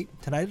 48.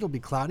 Tonight it'll be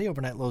cloudy,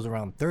 overnight lows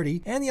around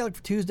 30. And the outlook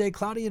for Tuesday,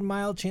 cloudy and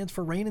mild, chance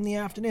for rain in the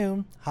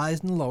afternoon, highs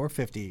in the lower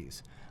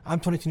 50s.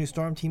 I'm 22 News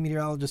Storm Team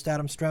Meteorologist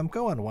Adam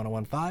Stremko on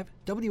 101.5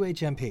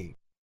 WHMP.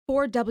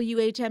 For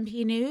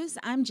WHMP News,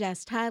 I'm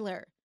Jess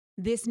Tyler.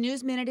 This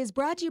News Minute is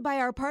brought to you by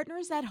our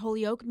partners at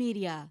Holyoke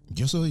Media.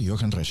 Yo soy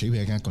Johan Rashi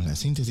Vega con la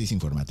síntesis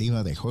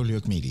informativa de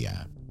Holyoke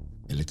Media.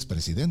 El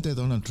expresidente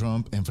Donald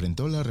Trump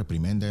enfrentó la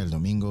reprimenda el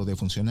domingo de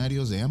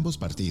funcionarios de ambos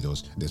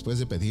partidos después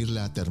de pedir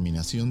la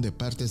terminación de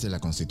partes de la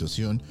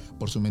Constitución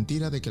por su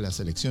mentira de que las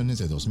elecciones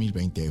de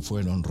 2020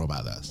 fueron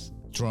robadas.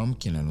 Trump,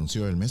 quien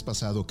anunció el mes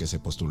pasado que se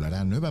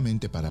postulará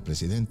nuevamente para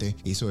presidente,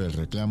 hizo el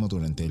reclamo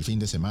durante el fin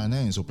de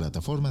semana en su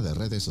plataforma de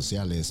redes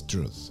sociales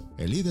Truth.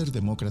 El líder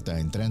demócrata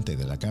entrante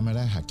de la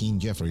Cámara, Hakeem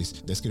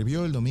Jeffries,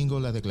 describió el domingo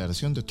la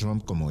declaración de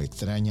Trump como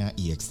extraña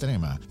y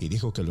extrema y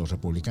dijo que los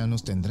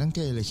republicanos tendrán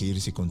que elegir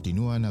si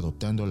continúan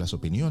adoptando las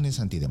opiniones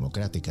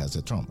antidemocráticas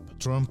de Trump.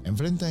 Trump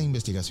enfrenta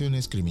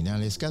investigaciones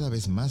criminales cada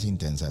vez más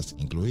intensas,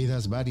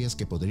 incluidas varias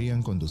que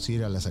podrían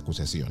conducir a las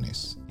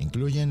acusaciones.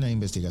 Incluyen la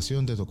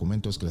investigación de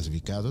documentos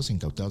clasificados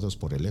incautados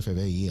por el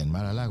FBI en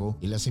Mar-a-Lago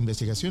y las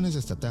investigaciones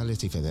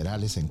estatales y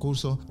federales en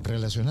curso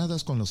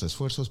relacionadas con los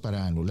esfuerzos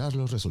para anular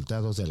los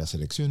resultados de las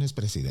elecciones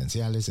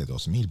presidenciales de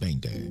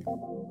 2020.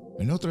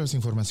 En otras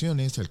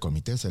informaciones, el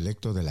Comité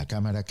Selecto de la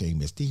Cámara que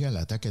investiga el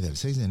ataque del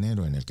 6 de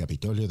enero en el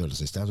Capitolio de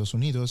los Estados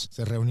Unidos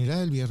se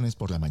reunirá el viernes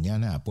por la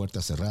mañana a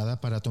puerta cerrada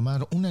para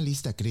tomar una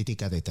lista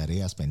crítica de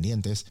tareas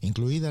pendientes,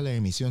 incluida la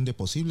emisión de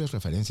posibles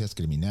referencias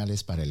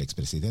criminales para el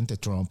expresidente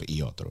Trump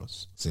y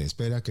otros. Se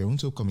espera que un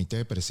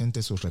subcomité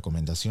presente sus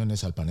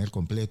recomendaciones al panel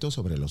completo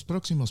sobre los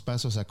próximos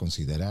pasos a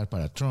considerar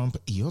para Trump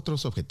y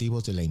otros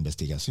objetivos de la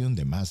investigación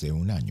de más de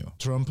un año.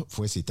 Trump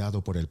fue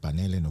citado por el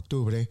panel en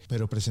octubre,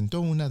 pero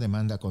presentó una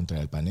demanda contra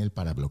el panel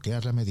para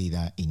bloquear la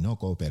medida y no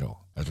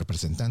cooperó. El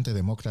representante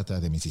demócrata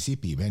de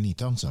Mississippi, Benny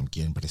Thompson,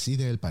 quien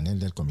preside el panel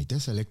del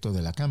Comité Selecto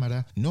de la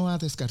Cámara, no ha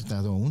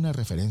descartado una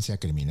referencia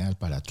criminal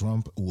para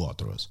Trump u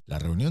otros. La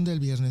reunión del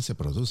viernes se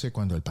produce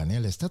cuando el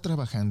panel está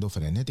trabajando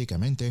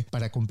frenéticamente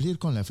para cumplir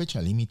con la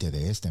fecha límite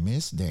de este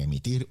mes de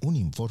emitir un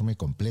informe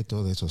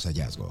completo de sus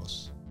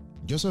hallazgos.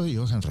 Yo soy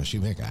Johan Rashi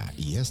Vega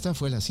y esta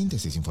fue la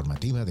síntesis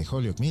informativa de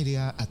Holyoke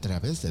Media a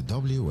través de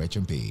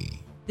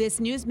WHMP. This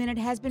News Minute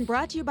has been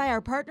brought to you by our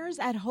partners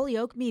at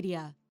Holyoke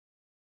Media.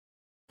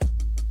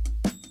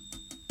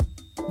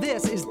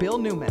 This is Bill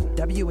Newman,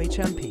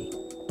 WHMP.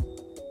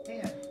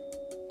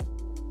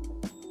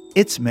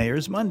 It's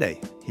Mayor's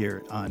Monday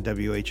here on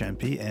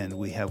WHMP, and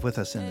we have with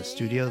us in the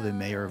studio the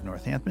Mayor of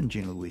Northampton,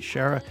 Gina Louise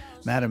Schara.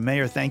 Madam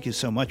Mayor, thank you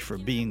so much for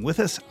being with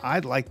us.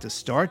 I'd like to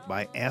start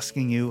by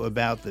asking you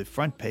about the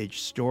front page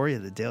story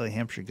of the Daily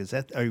Hampshire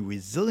Gazette, a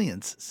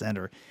resilience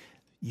center.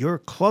 You're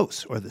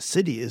close, or the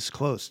city is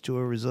close to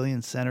a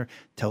resilience center.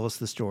 Tell us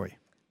the story.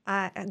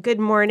 Good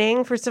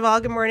morning. First of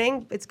all, good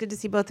morning. It's good to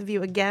see both of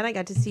you again. I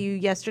got to see you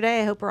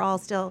yesterday. I hope we're all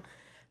still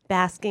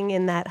basking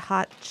in that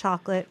hot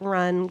chocolate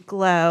run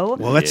glow.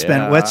 Well, let's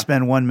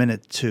spend 1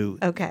 minute to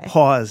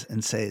pause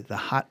and say the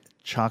hot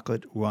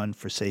chocolate run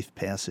for Safe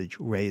Passage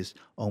raised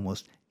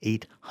almost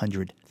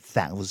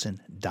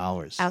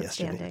 $800,000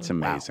 yesterday. It's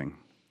amazing. Wow.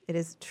 It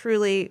is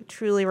truly,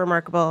 truly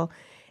remarkable.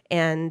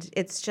 And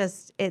it's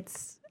just an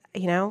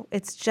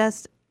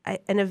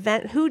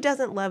event. Who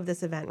doesn't love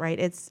this event, right?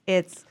 It's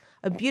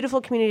a beautiful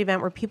community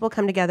event where people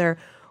come together.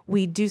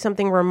 We do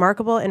something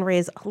remarkable and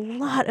raise a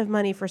lot of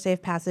money for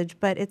Safe Passage,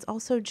 but it's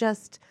also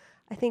just,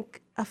 I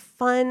think, a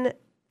fun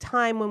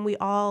time when we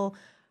all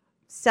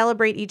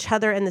celebrate each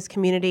other in this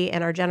community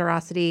and our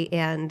generosity,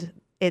 and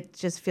it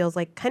just feels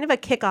like kind of a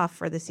kickoff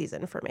for the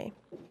season for me.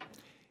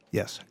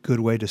 Yes,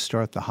 good way to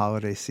start the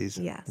holiday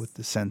season with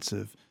the sense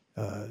of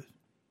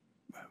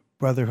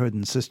brotherhood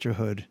and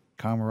sisterhood,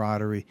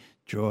 camaraderie,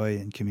 joy,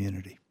 and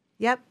community.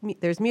 Yep,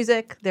 there's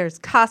music, there's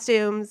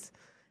costumes.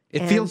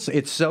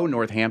 It's so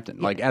Northampton.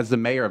 Like, as the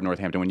mayor of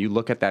Northampton, when you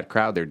look at that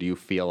crowd there, do you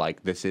feel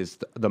like this is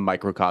the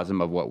microcosm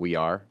of what we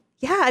are?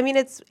 Yeah, I mean,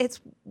 it's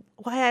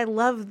why I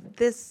love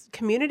this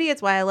community.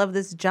 It's why I love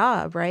this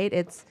job, right?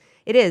 It's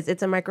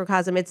a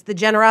microcosm. It's the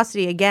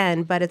generosity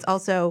again, but it's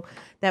also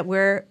that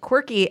we're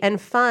quirky and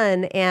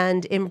fun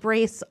and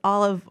embrace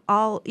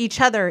all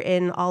each other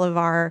in all of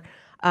our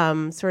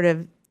sort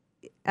of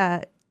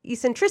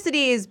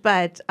eccentricities,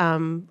 but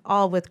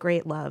all with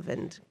great love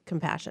and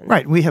compassion.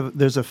 Right.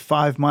 There's a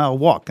 5-mile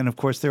walk, and of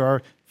course there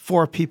are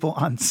 4 people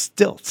on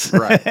stilts.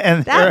 Right.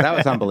 And that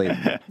was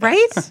unbelievable.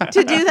 Right?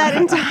 To do that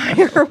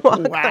entire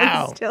walk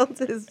on stilts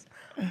is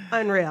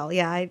unreal.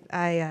 Yeah,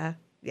 I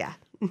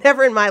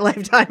never in my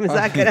lifetime is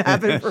that going to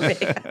happen for me.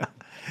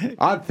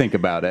 I'd think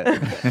about it.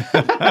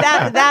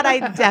 that I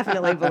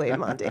definitely believe,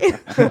 Monty.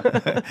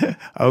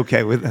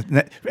 Okay,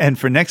 and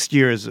for next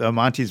year's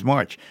Monty's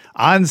March,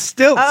 on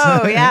stilts.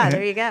 Oh, yeah,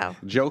 there you go.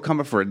 Joe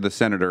Comerford, the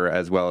senator,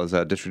 as well as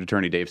District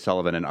Attorney Dave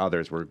Sullivan and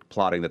others were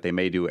plotting that they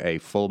may do a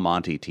full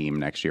Monty team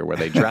next year where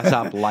they dress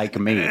up like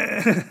me.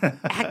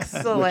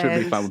 Excellent. Which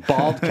would be fun.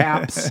 Bald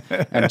caps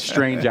and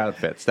strange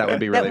outfits. That would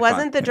be really fun. That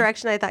wasn't the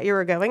direction I thought you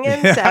were going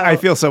in. So. I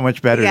feel so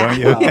much better, don't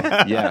you? Well,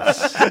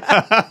 yes.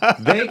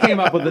 They came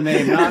up with the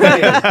name, not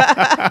me.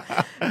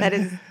 That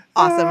is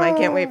awesome. I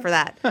can't wait for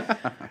that.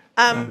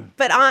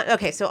 But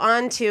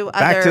on to other...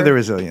 Back to the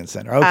Resilience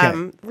Center.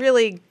 Okay.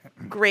 Really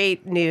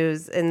great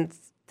news, and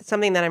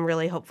something that I'm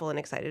really hopeful and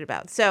excited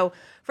about. So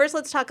first,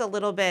 let's talk a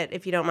little bit,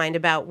 if you don't mind,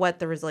 about what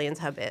the Resilience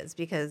Hub is,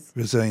 because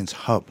Resilience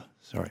Hub,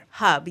 sorry.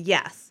 Hub,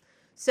 yes.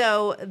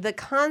 So the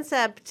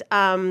concept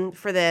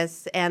for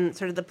this and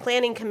sort of the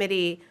planning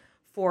committee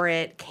for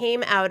it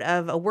came out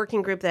of a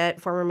working group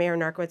that former Mayor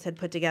Narkowitz had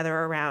put together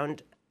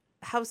around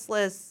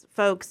houseless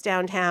folks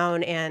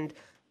downtown, and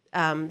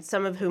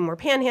some of whom were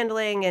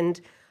panhandling,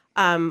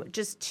 and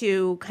just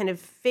to kind of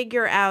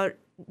figure out,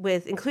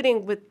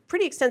 including with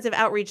pretty extensive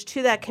outreach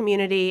to that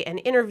community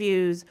and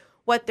interviews,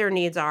 what their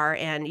needs are,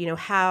 and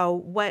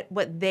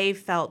what they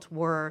felt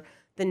were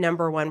the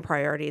number one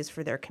priorities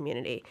for their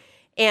community.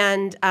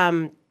 And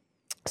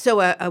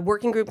so a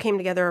working group came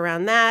together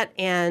around that,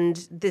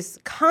 and this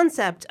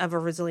concept of a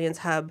resilience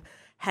hub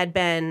had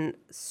been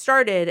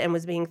started and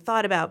was being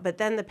thought about, but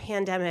then the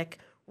pandemic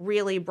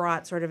really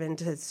brought sort of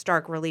into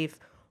stark relief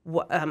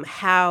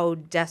how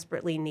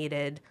desperately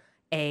needed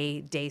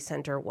a day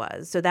center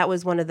was. So that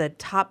was one of the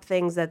top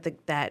things that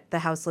the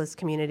houseless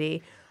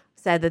community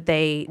said that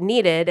they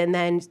needed. And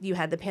then you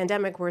had the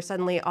pandemic, where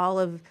suddenly all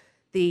of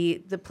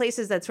the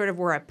places that sort of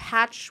were a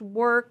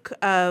patchwork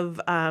of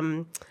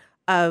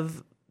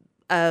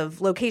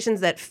locations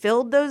that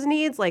filled those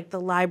needs, like the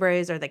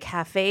libraries or the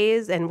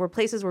cafes, and were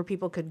places where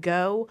people could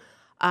go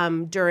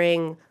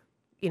during,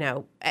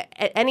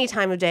 at any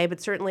time of day, but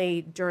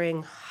certainly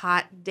during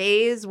hot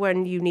days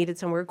when you needed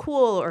somewhere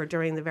cool, or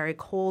during the very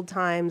cold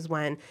times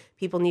when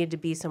people needed to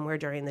be somewhere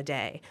during the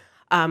day.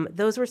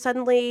 Those were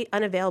suddenly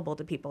unavailable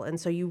to people. And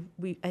so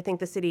I think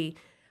the city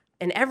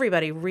and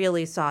everybody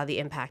really saw the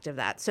impact of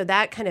that. So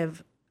that kind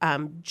of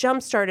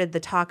jump-started the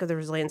talk of the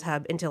Resilience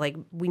Hub into, like,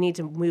 we need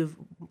to move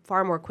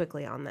far more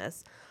quickly on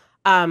this.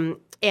 And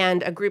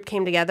a group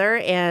came together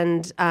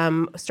and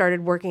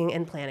started working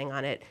and planning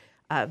on it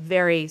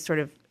very sort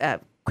of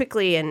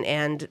quickly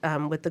and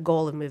with the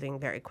goal of moving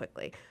very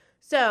quickly.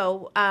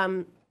 So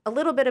a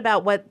little bit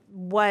about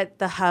what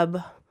the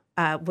hub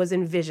was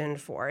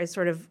envisioned for is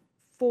sort of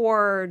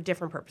 4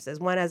 different purposes.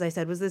 One, as I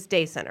said, was this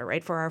day center,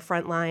 right, for our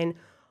frontline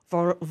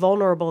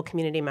vulnerable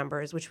community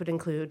members, which would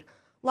include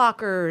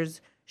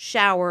lockers,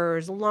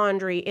 showers,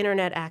 laundry,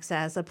 internet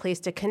access, a place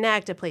to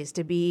connect, a place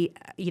to be,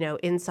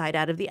 inside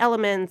out of the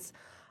elements.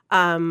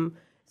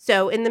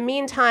 So in the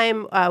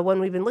meantime,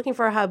 when we've been looking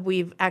for a hub,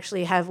 we've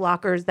actually have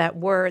lockers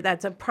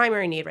that's a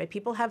primary need, right?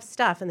 People have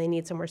stuff and they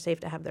need somewhere safe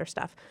to have their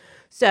stuff.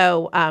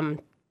 So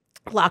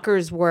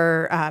lockers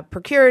were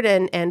procured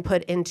and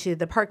put into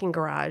the parking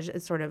garage.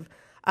 It's sort of,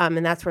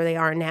 and that's where they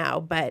are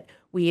now. But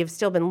we have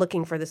still been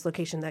looking for this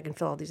location that can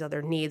fill all these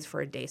other needs for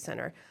a day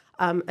center.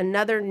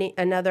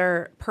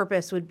 Another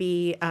purpose would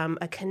be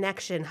a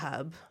connection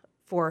hub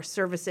for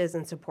services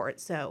and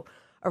support. So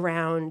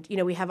around,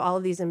 we have all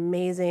of these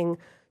amazing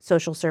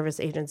social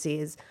service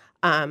agencies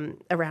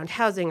around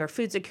housing or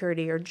food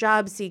security or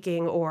job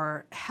seeking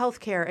or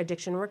healthcare,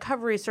 addiction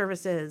recovery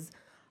services,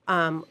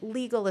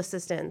 legal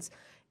assistance.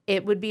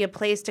 It would be a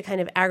place to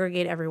kind of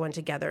aggregate everyone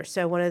together.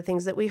 So one of the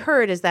things that we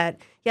heard is that,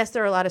 yes,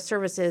 there are a lot of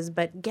services,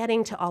 but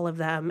getting to all of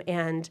them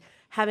and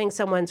having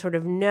someone sort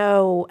of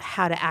know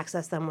how to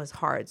access them was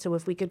hard. So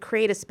if we could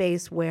create a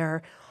space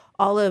where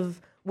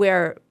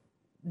where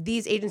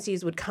these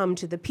agencies would come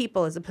to the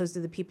people as opposed to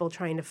the people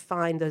trying to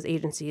find those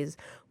agencies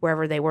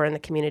wherever they were in the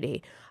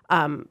community,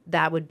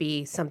 that would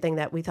be something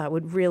that we thought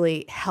would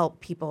really help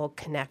people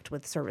connect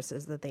with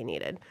services that they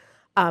needed.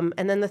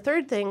 And then the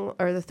third thing,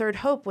 or the third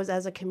hope, was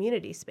as a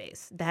community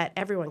space that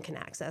everyone can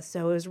access.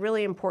 So it was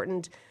really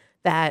important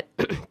that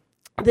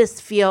this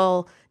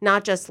feel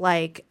not just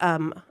like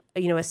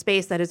a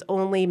space that is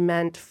only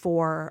meant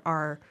for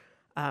our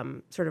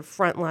sort of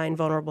frontline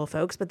vulnerable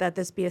folks, but that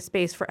this be a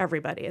space for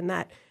everybody, and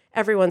that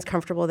everyone's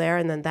comfortable there,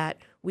 and then that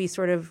we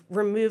sort of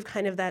remove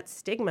kind of that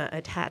stigma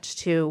attached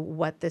to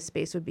what this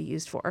space would be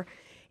used for.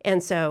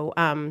 And so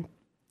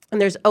and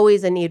there's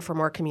always a need for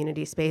more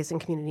community space and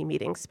community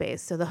meeting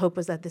space. So the hope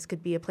was that this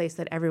could be a place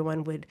that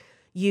everyone would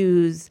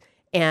use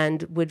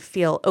and would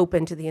feel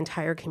open to the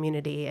entire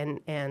community and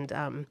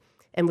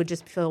would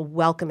just feel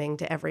welcoming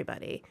to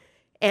everybody.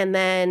 And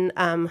then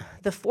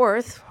the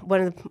fourth,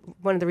 one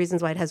of the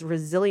reasons why it has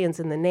resilience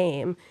in the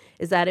name,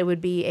 is that it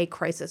would be a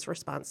crisis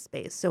response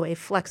space. So a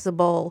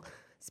flexible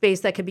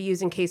space that could be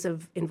used in case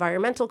of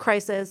environmental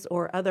crisis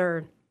or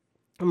other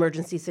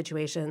emergency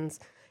situations.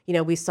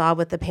 We saw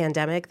with the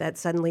pandemic that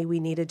suddenly we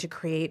needed to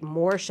create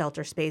more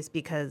shelter space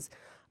because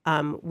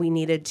we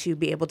needed to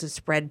be able to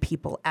spread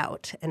people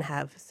out and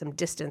have some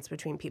distance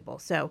between people.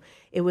 So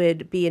it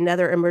would be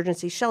another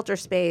emergency shelter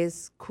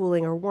space,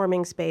 cooling or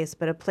warming space,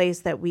 but a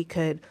place that we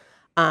could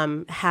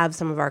have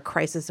some of our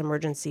crisis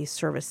emergency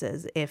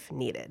services if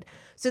needed.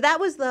 So that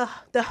was the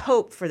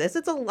hope for this.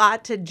 It's a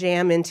lot to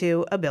jam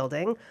into a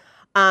building.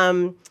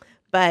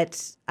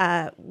 But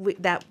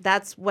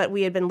that's what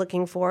we had been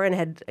looking for and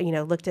had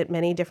looked at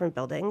many different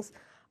buildings.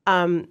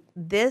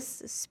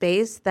 This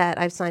space that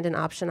I've signed an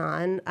option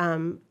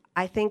on,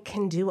 I think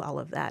can do all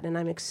of that, and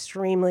I'm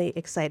extremely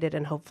excited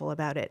and hopeful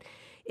about it.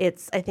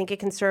 I think it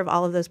can serve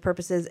all of those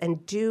purposes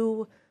and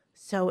do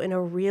so in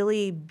a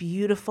really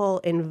beautiful,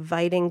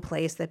 inviting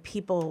place that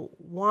people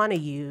want to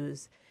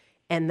use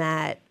and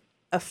that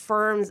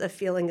affirms a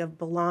feeling of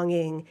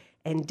belonging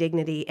and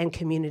dignity and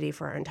community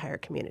for our entire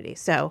community.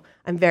 So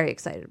I'm very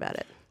excited about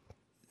it.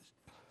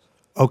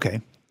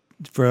 Okay.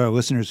 For our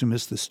listeners who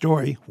missed the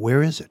story,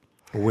 where is it?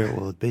 Or where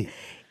will it be?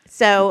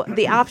 So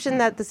the option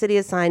that the city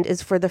has signed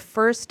is for the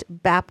First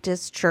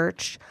Baptist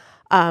Church,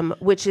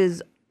 which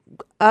is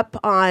up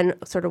on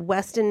sort of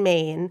Weston,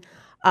 Maine.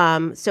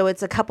 So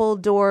it's a couple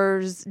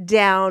doors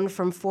down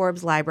from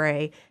Forbes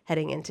Library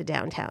heading into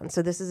downtown.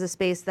 So this is a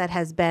space that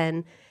has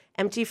been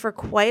empty for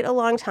quite a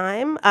long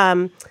time.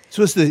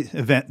 So it's the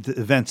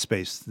event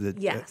space that,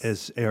 yes,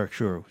 as Eric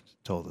Schur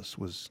told us,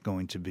 was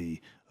going to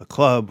be a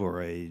club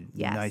or a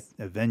yes, night,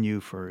 a venue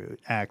for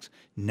acts.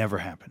 Never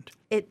happened.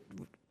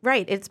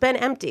 Right. It's been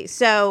empty.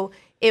 So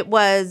it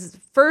was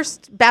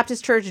First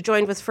Baptist Church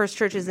joined with First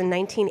Churches in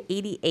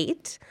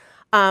 1988.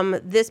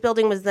 This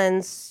building was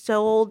then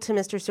sold to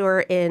Mr.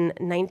 Sewer in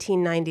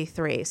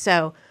 1993.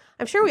 So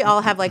I'm sure we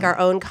all have like our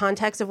own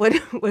context of how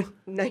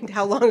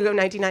long ago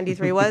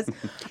 1993 was.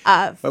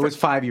 It was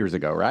 5 years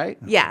ago, right?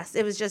 Yes.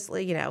 It was just,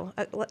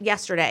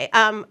 yesterday.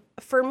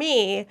 For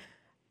me,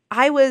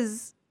 I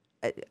was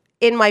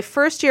in my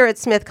first year at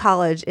Smith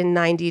College in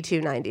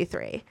 92,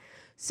 93.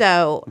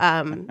 So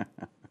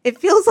it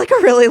feels like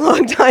a really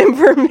long time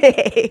for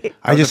me.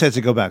 I just had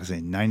to go back and say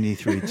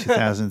 93,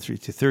 2003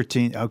 to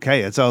 13.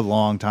 Okay, it's a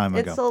long time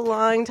ago. It's a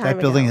long time ago.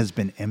 That building has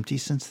been empty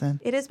since then?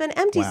 It has been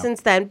empty Wow.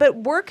 since then, but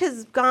work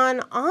has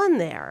gone on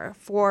there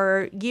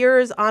for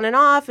years on and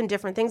off, and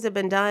different things have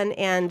been done.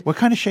 And What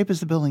kind of shape is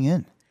the building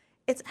in?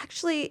 it's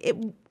actually,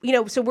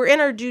 so we're in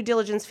our due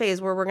diligence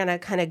phase where we're going to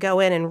kind of go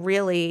in and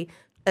really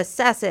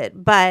assess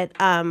it. But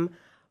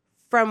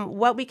from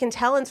what we can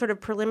tell in sort of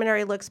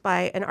preliminary looks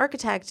by an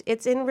architect,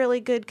 it's in really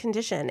good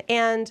condition.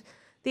 And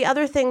the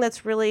other thing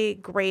that's really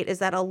great is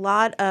that a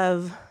lot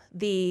of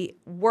the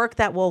work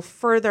that will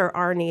further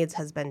our needs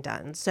has been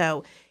done.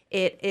 So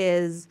it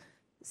is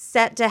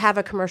set to have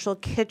a commercial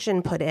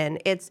kitchen put in.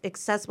 It's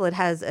accessible. It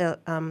has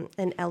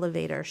an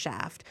elevator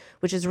shaft,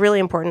 which is really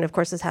important. Of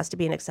course, this has to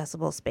be an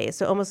accessible space.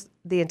 So almost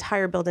the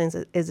entire building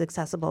is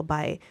accessible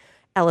by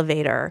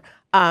elevator.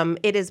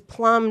 It is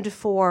plumbed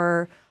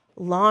for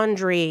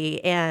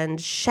laundry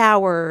and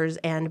showers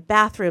and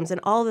bathrooms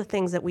and all the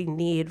things that we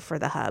need for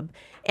the hub,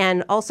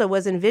 and also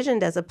was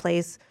envisioned as a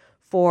place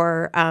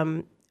for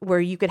where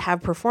you could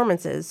have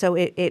performances. So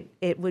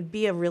it would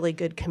be a really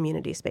good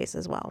community space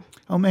as well.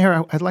 Oh,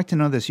 Mayor, I'd like to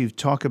know this. You've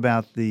talked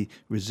about the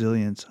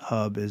Resilience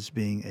Hub as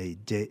being a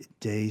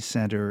day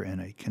center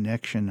and a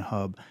connection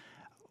hub.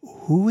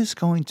 Who is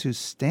going to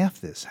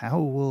staff this? How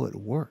will it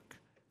work?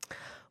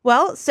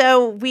 Well,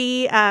 so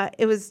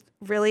it was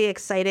really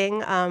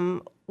exciting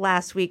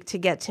last week to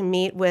get to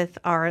meet with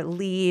our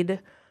lead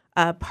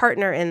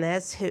partner in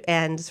this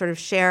and sort of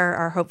share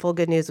our hopeful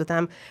good news with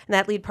them. And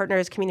that lead partner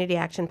is Community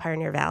Action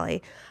Pioneer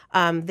Valley.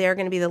 They're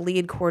going to be the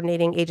lead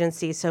coordinating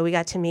agency. So we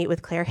got to meet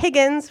with Claire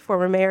Higgins,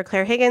 former Mayor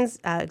Claire Higgins,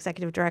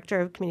 Executive Director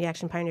of Community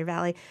Action Pioneer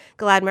Valley,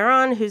 Gilad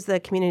Maron, who's the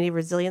Community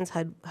Resilience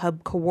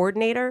Hub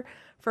Coordinator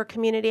for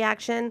Community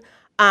Action,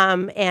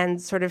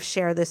 and sort of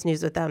share this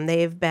news with them.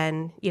 They've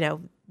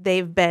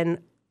been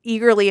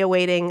eagerly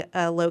awaiting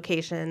a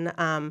location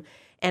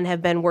and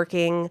have been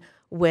working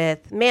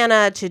with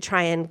MANA to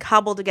try and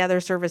cobble together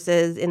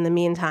services in the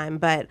meantime.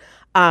 But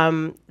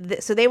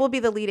so they will be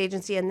the lead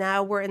agency. And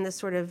now we're in this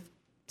sort of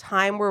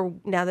time where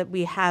now that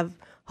we have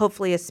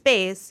hopefully a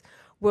space,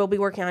 we'll be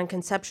working on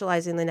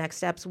conceptualizing the next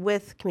steps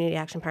with Community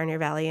Action Pioneer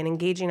Valley and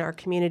engaging our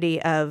community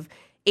of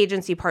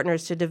agency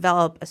partners to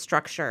develop a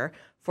structure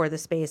for the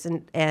space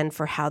and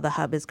for how the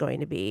hub is going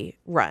to be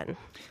run.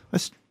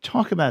 Let's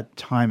talk about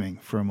timing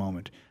for a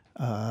moment.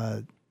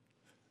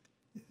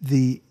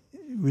 The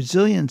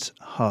Resilience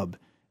Hub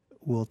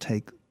will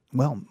take,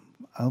 let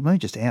me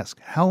just ask,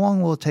 how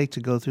long will it take to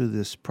go through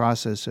this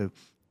process of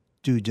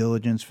due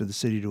diligence for the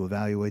city to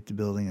evaluate the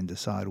building and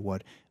decide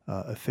what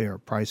a fair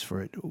price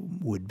for it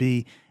would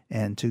be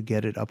and to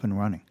get it up and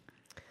running?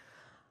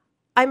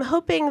 I'm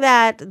hoping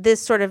that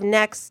this sort of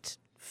next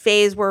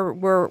phase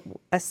we're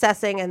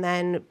assessing and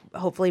then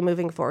hopefully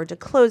moving forward to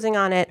closing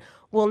on it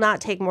will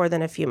not take more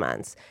than a few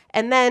months.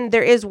 And then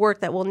there is work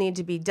that will need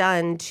to be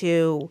done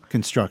to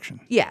construction.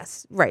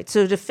 Yes, right.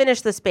 So to finish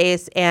the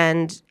space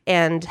and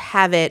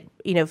have it,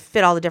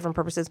 fit all the different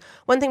purposes.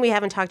 One thing we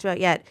haven't talked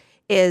about yet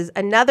is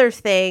another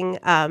thing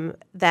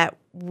that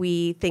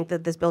we think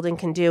that this building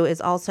can do is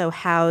also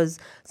house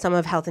some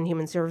of Health and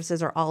Human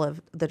Services or all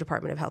of the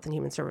Department of Health and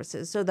Human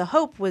Services. So the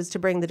hope was to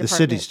bring the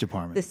city's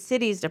department. The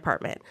city's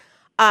department.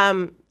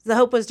 The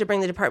hope was to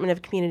bring the Department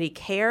of Community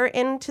Care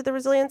into the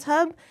Resilience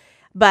Hub.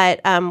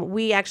 But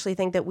we actually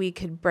think that we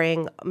could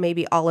bring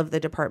maybe all of the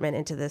department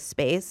into this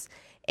space.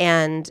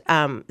 And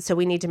so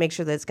we need to make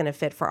sure that it's going to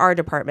fit for our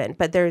department.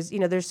 But there's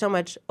so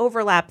much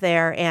overlap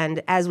there.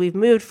 And as we've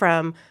moved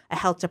from a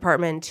health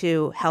department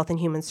to Health and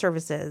Human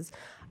Services,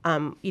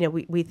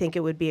 we think it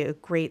would be a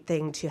great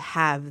thing to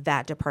have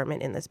that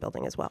department in this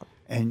building as well.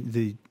 And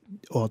the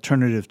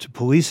alternative to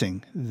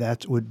policing,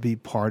 that would be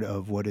part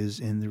of what is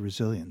in the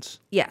Resilience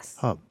Yes.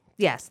 Hub.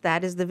 Yes,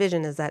 that is the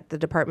vision, is that the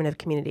Department of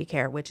Community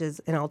Care, which is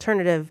an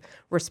alternative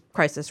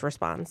crisis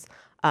response,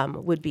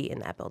 would be in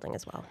that building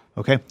as well.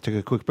 Okay, take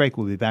a quick break.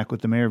 We'll be back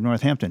with the mayor of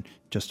Northampton in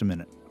just a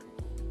minute.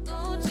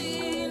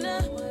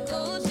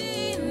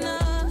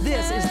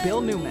 This is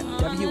Bill Newman,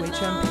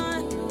 WHMP.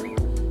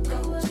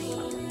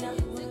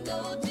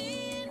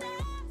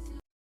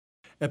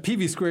 At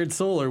PV Squared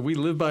Solar, we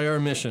live by our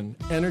mission,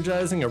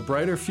 energizing a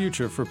brighter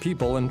future for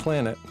people and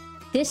planet.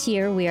 This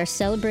year, we are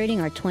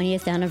celebrating our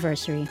 20th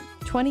anniversary.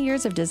 20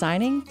 years of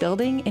designing,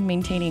 building, and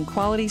maintaining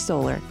quality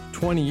solar.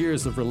 20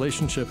 years of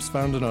relationships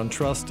founded on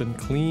trust and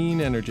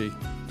clean energy.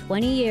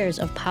 20 years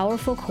of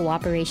powerful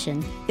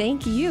cooperation.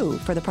 Thank you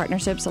for the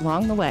partnerships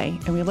along the way,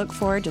 and we look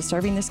forward to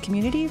serving this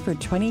community for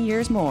 20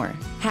 years more.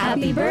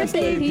 Happy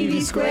birthday,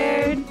 PV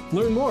Squared!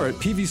 Learn more at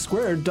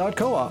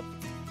pvsquared.coop.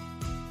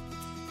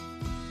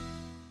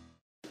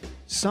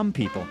 Some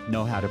people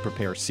know how to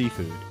prepare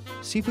seafood.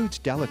 Seafood's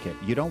delicate.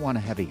 You don't want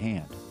a heavy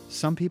hand.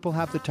 Some people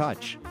have the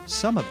touch.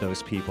 Some of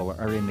those people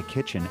are in the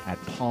kitchen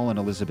at Paul and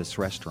Elizabeth's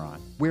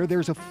restaurant, where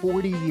there's a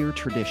 40-year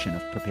tradition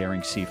of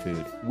preparing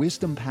seafood,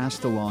 wisdom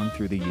passed along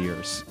through the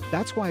years.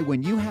 That's why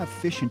when you have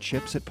fish and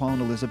chips at Paul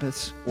and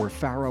Elizabeth's, or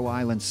Faroe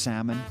Island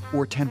salmon,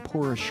 or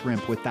tempura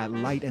shrimp with that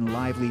light and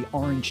lively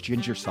orange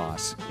ginger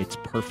sauce, it's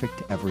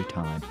perfect every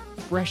time.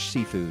 Fresh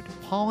seafood,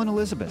 Paul and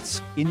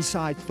Elizabeth's,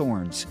 inside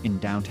Thorns in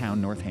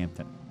downtown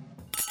Northampton.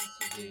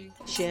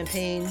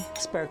 Champagne,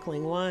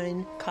 sparkling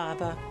wine,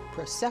 cava,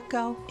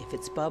 Prosecco. If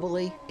it's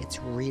bubbly, it's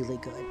really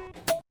good.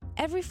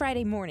 Every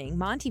Friday morning,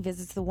 Monty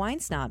visits the Wine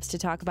Snobs to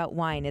talk about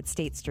wine at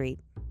State Street.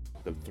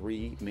 The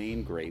three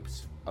main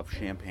grapes of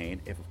Champagne,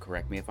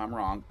 correct me if I'm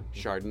wrong,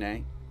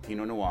 Chardonnay,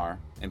 Pinot Noir,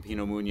 and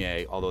Pinot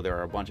Meunier, although there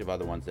are a bunch of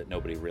other ones that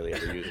nobody really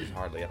ever uses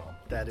hardly at all.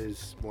 That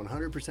is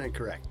 100%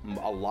 correct.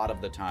 A lot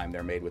of the time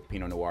they're made with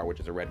Pinot Noir, which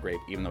is a red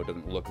grape, even though it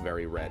doesn't look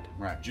very red.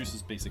 Right. Juice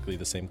is basically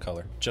the same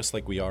color, just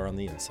like we are on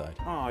the inside.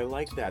 Oh, I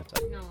like that.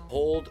 No.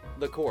 Hold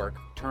the cork,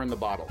 turn the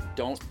bottle.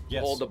 Don't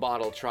hold the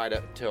bottle, try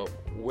to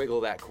wiggle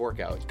that cork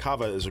out.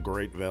 Cava is a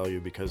great value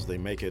because they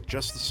make it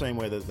just the same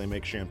way that they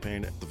make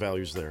champagne. The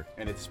value's there.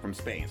 And it's from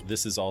Spain.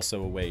 This is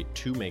also a way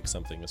to make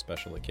something a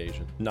special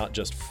occasion, not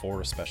just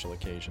for a special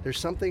occasion. There's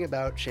something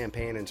about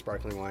champagne and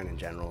sparkling wine in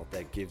general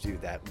that gives you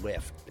that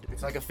lift.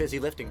 It's like a fizzy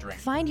lifting drink.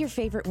 Find your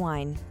favorite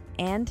wine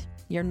and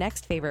your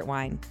next favorite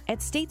wine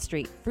at State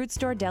Street, Fruit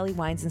Store Deli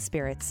Wines and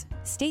Spirits,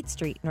 State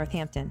Street,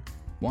 Northampton.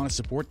 Want to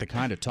support the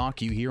kind of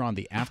talk you hear on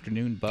the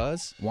Afternoon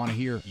Buzz? Want to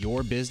hear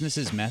your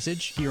business's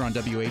message here on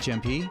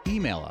WHMP?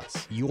 Email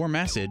us your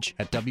message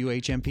at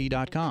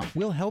WHMP.com.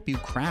 We'll help you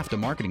craft a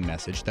marketing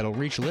message that'll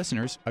reach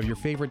listeners of your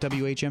favorite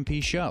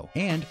WHMP show.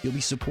 And you'll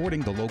be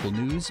supporting the local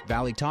news,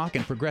 Valley Talk,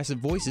 and progressive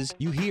voices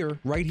you hear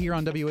right here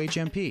on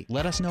WHMP.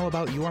 Let us know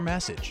about your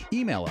message.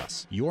 Email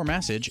us your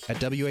message at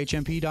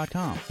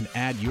WHMP.com and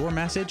add your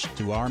message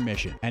to our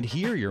mission. And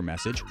hear your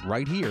message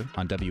right here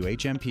on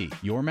WHMP.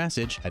 Your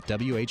message at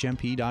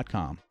WHMP.com.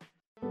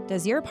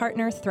 Does your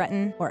partner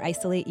threaten or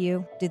isolate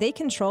you? Do they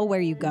control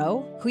where you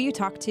go, who you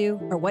talk to,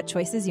 or what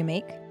choices you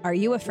make? Are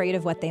you afraid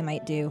of what they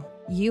might do?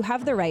 You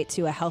have the right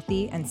to a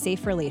healthy and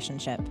safe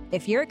relationship.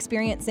 If you're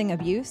experiencing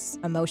abuse,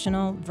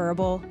 emotional,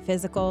 verbal,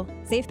 physical,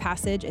 Safe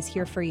Passage is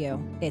here for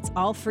you. It's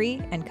all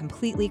free and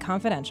completely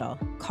confidential.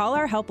 Call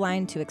our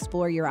helpline to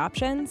explore your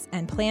options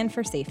and plan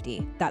for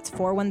safety. That's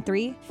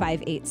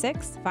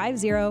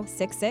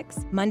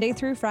 413-586-5066, Monday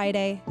through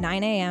Friday,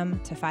 9 a.m.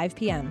 to 5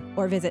 p.m.,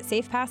 or visit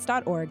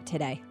safepass.org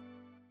today.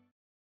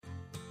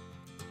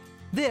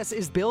 This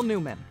is Bill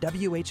Newman,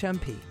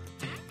 WHMP.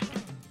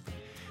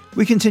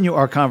 We continue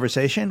our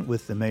conversation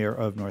with the mayor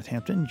of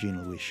Northampton,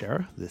 Gina Louise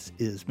Scherer. This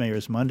is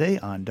Mayor's Monday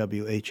on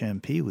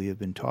WHMP. We have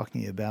been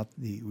talking about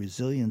the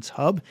Resilience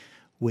Hub,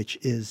 which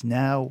is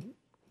now,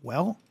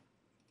 well,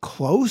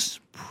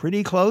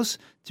 pretty close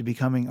to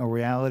becoming a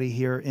reality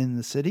here in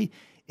the city.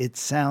 It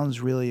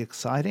sounds really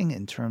exciting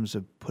in terms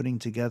of putting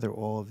together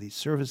all of these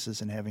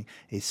services and having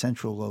a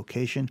central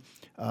location.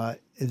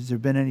 Has there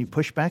been any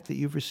pushback that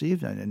you've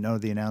received? I know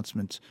the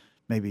announcements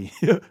maybe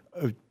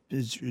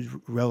is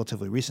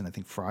relatively recent. I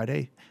think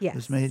Friday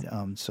was made,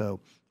 so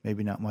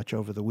maybe not much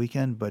over the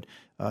weekend. But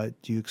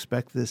do you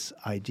expect this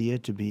idea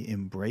to be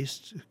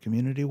embraced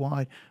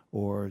community-wide,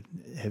 or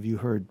have you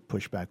heard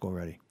pushback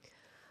already?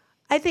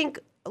 I think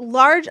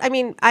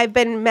I've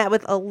been met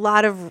with a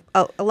lot of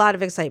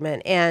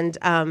excitement, and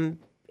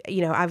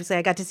obviously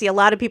I got to see a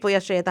lot of people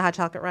yesterday at the Hot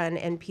Chocolate Run,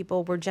 and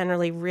people were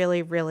generally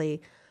really,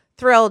 really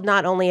thrilled,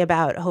 not only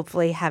about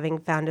hopefully having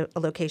found a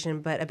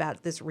location, but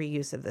about this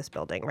reuse of this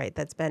building, right,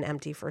 that's been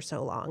empty for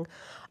so long.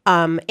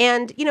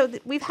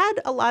 We've had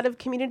a lot of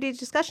community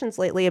discussions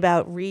lately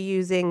about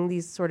reusing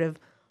these sort of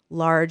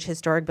large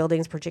historic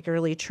buildings,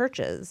 particularly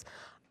churches.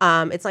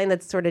 It's something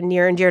that's sort of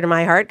near and dear to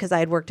my heart because I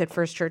had worked at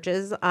First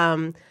Churches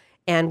and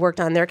worked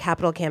on their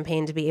capital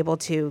campaign to be able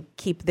to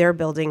keep their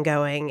building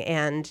going.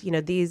 And,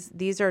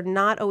 these are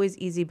not always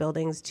easy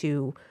buildings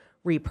to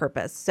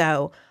repurpose.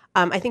 So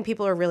I think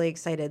people are really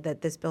excited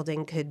that this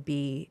building could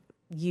be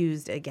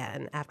used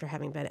again after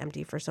having been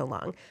empty for so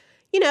long.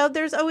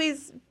 There's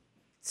always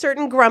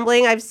certain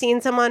grumbling. I've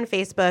seen some on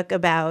Facebook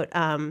about,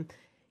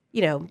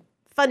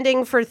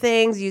 funding for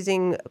things,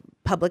 using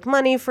public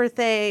money for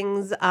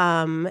things.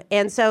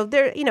 And so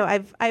there,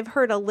 I've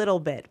heard a little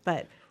bit,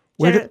 but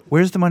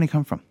where's the money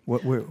come from?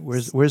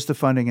 Where's the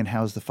funding, and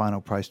how's the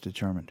final price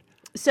determined?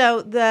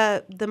 So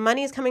the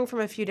money is coming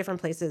from a few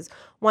different places.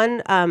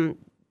 One,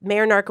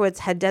 Mayor Narkowitz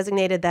had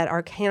designated that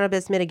our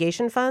cannabis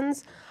mitigation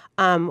funds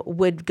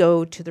would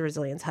go to the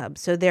Resilience Hub.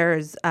 So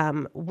there's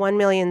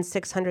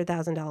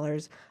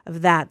 $1,600,000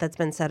 of that's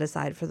been set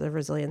aside for the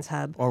Resilience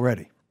Hub.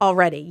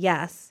 Already,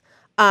 yes.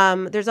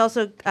 There's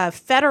also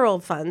federal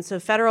funds, so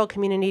federal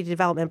community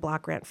development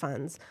block grant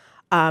funds.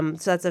 So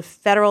that's a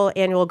federal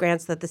annual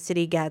grants that the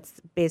city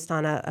gets based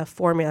on a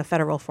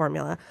federal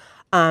formula.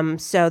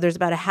 So there's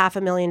about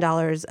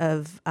 $500,000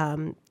 of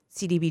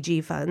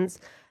CDBG funds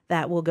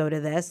that will go to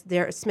this.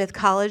 Smith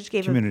College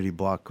gave community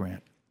block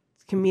grant.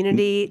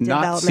 Community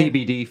Not development.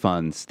 CBD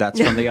funds.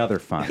 That's from the other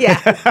fund. Yeah.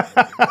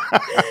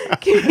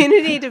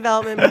 Community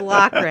Development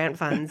Block Grant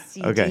Funds,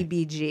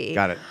 CDBG. Okay.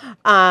 Got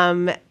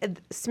it.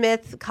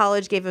 Smith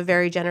College gave a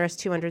very generous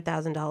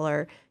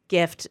 $200,000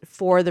 gift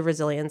for the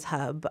Resilience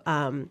Hub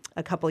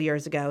a couple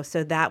years ago.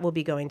 So that will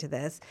be going to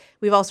this.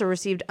 We've also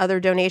received other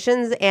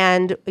donations,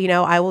 and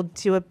I will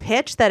do a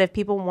pitch that if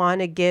people want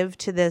to give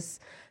to this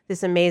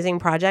amazing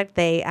project,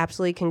 they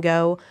absolutely can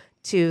go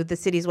to the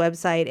city's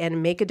website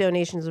and make a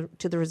donation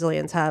to the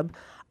Resilience Hub.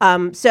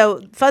 So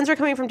funds are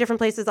coming from different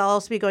places. I'll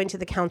also be going to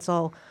the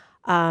council.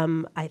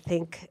 I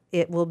think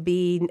it will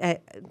be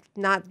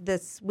not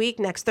this week,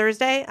 next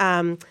Thursday,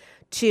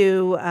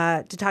 to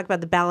talk about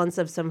the balance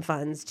of some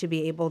funds to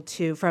be able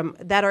to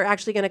that are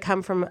actually going to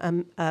come from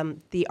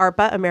the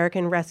ARPA,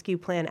 American Rescue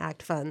Plan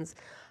Act funds.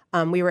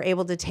 We were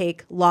able to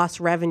take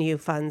lost revenue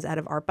funds out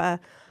of ARPA,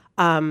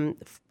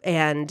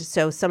 and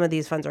so some of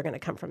these funds are going to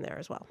come from there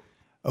as well.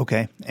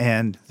 Okay,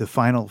 and the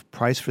final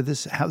price for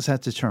this, how's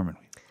that determined?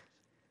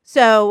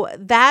 So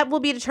that will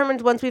be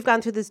determined once we've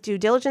gone through this due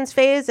diligence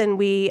phase and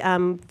we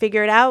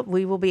figure it out.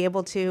 We will be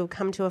able to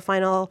come to a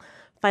final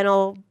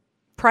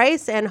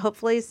price and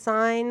hopefully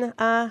sign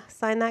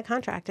that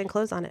contract and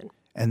close on it.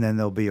 And then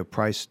there'll be a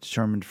price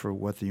determined for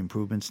what the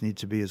improvements need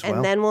to be as well.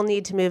 And then we'll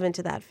need to move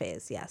into that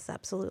phase. Yes,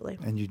 absolutely.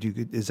 And you do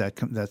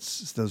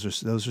those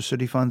are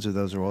city funds, or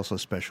those are also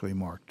specially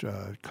marked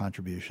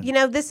contributions?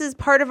 This is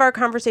part of our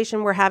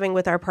conversation we're having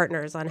with our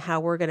partners on how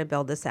we're going to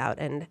build this out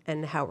and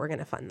how we're going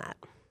to fund that.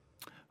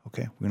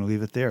 Okay, we're going to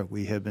leave it there.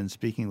 We have been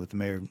speaking with the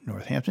Mayor of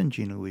Northampton,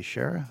 Gina Louise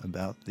Scherer,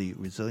 about the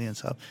Resilience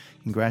Hub.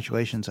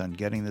 Congratulations on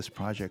getting this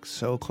project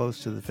so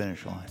close to the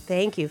finish line.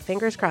 Thank you.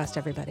 Fingers crossed,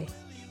 everybody.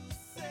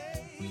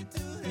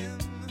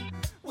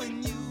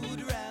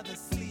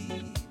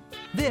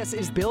 This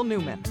is Bill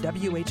Newman,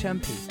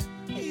 WHMP.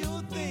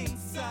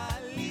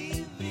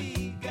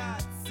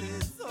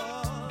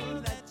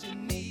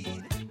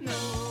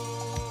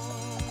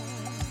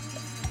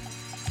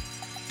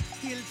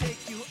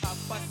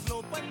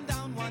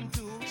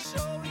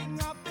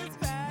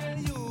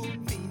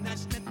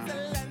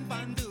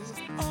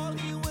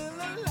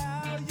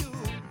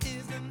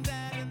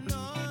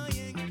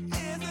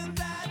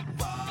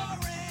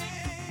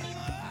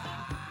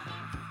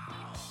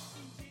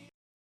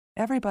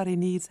 Everybody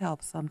needs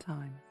help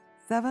sometimes.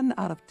 7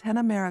 out of 10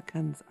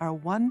 Americans are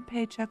one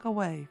paycheck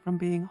away from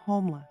being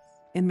homeless.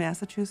 In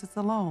Massachusetts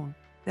alone,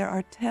 there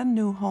are 10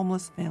 new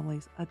homeless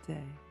families a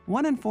day.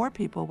 1 in 4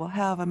 people will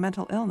have a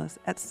mental illness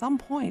at some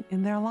point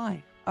in their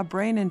life. A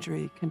brain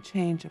injury can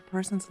change a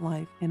person's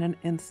life in an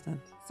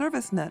instant.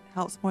 ServiceNet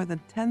helps more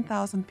than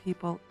 10,000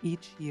 people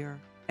each year.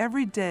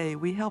 Every day,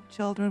 we help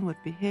children with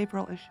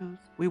behavioral issues.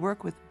 We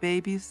work with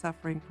babies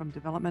suffering from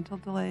developmental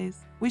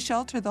delays. We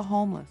shelter the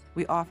homeless.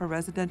 We offer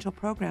residential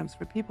programs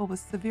for people with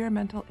severe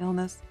mental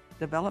illness,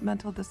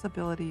 developmental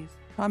disabilities,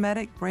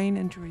 traumatic brain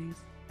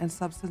injuries, and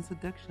substance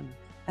addictions.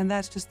 And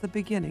that's just the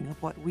beginning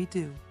of what we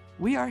do.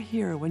 We are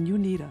here when you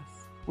need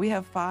us. We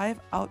have 5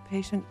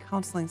 outpatient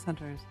counseling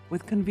centers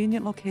with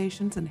convenient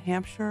locations in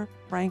Hampshire,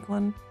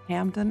 Franklin,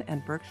 Hampden,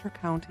 and Berkshire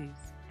counties.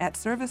 At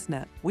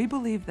ServiceNet, we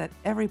believe that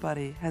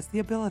everybody has the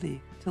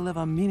ability to live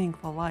a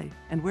meaningful life,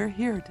 and we're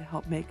here to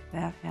help make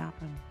that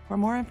happen. For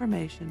more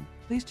information,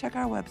 please check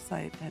our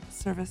website at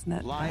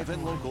ServiceNet. Live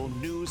and local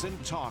news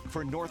and talk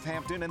for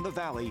Northampton and the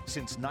Valley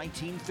since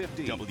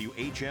 1950.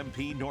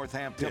 WHMP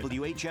Northampton,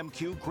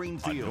 WHMQ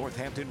Greenfield, a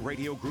Northampton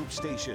Radio Group station.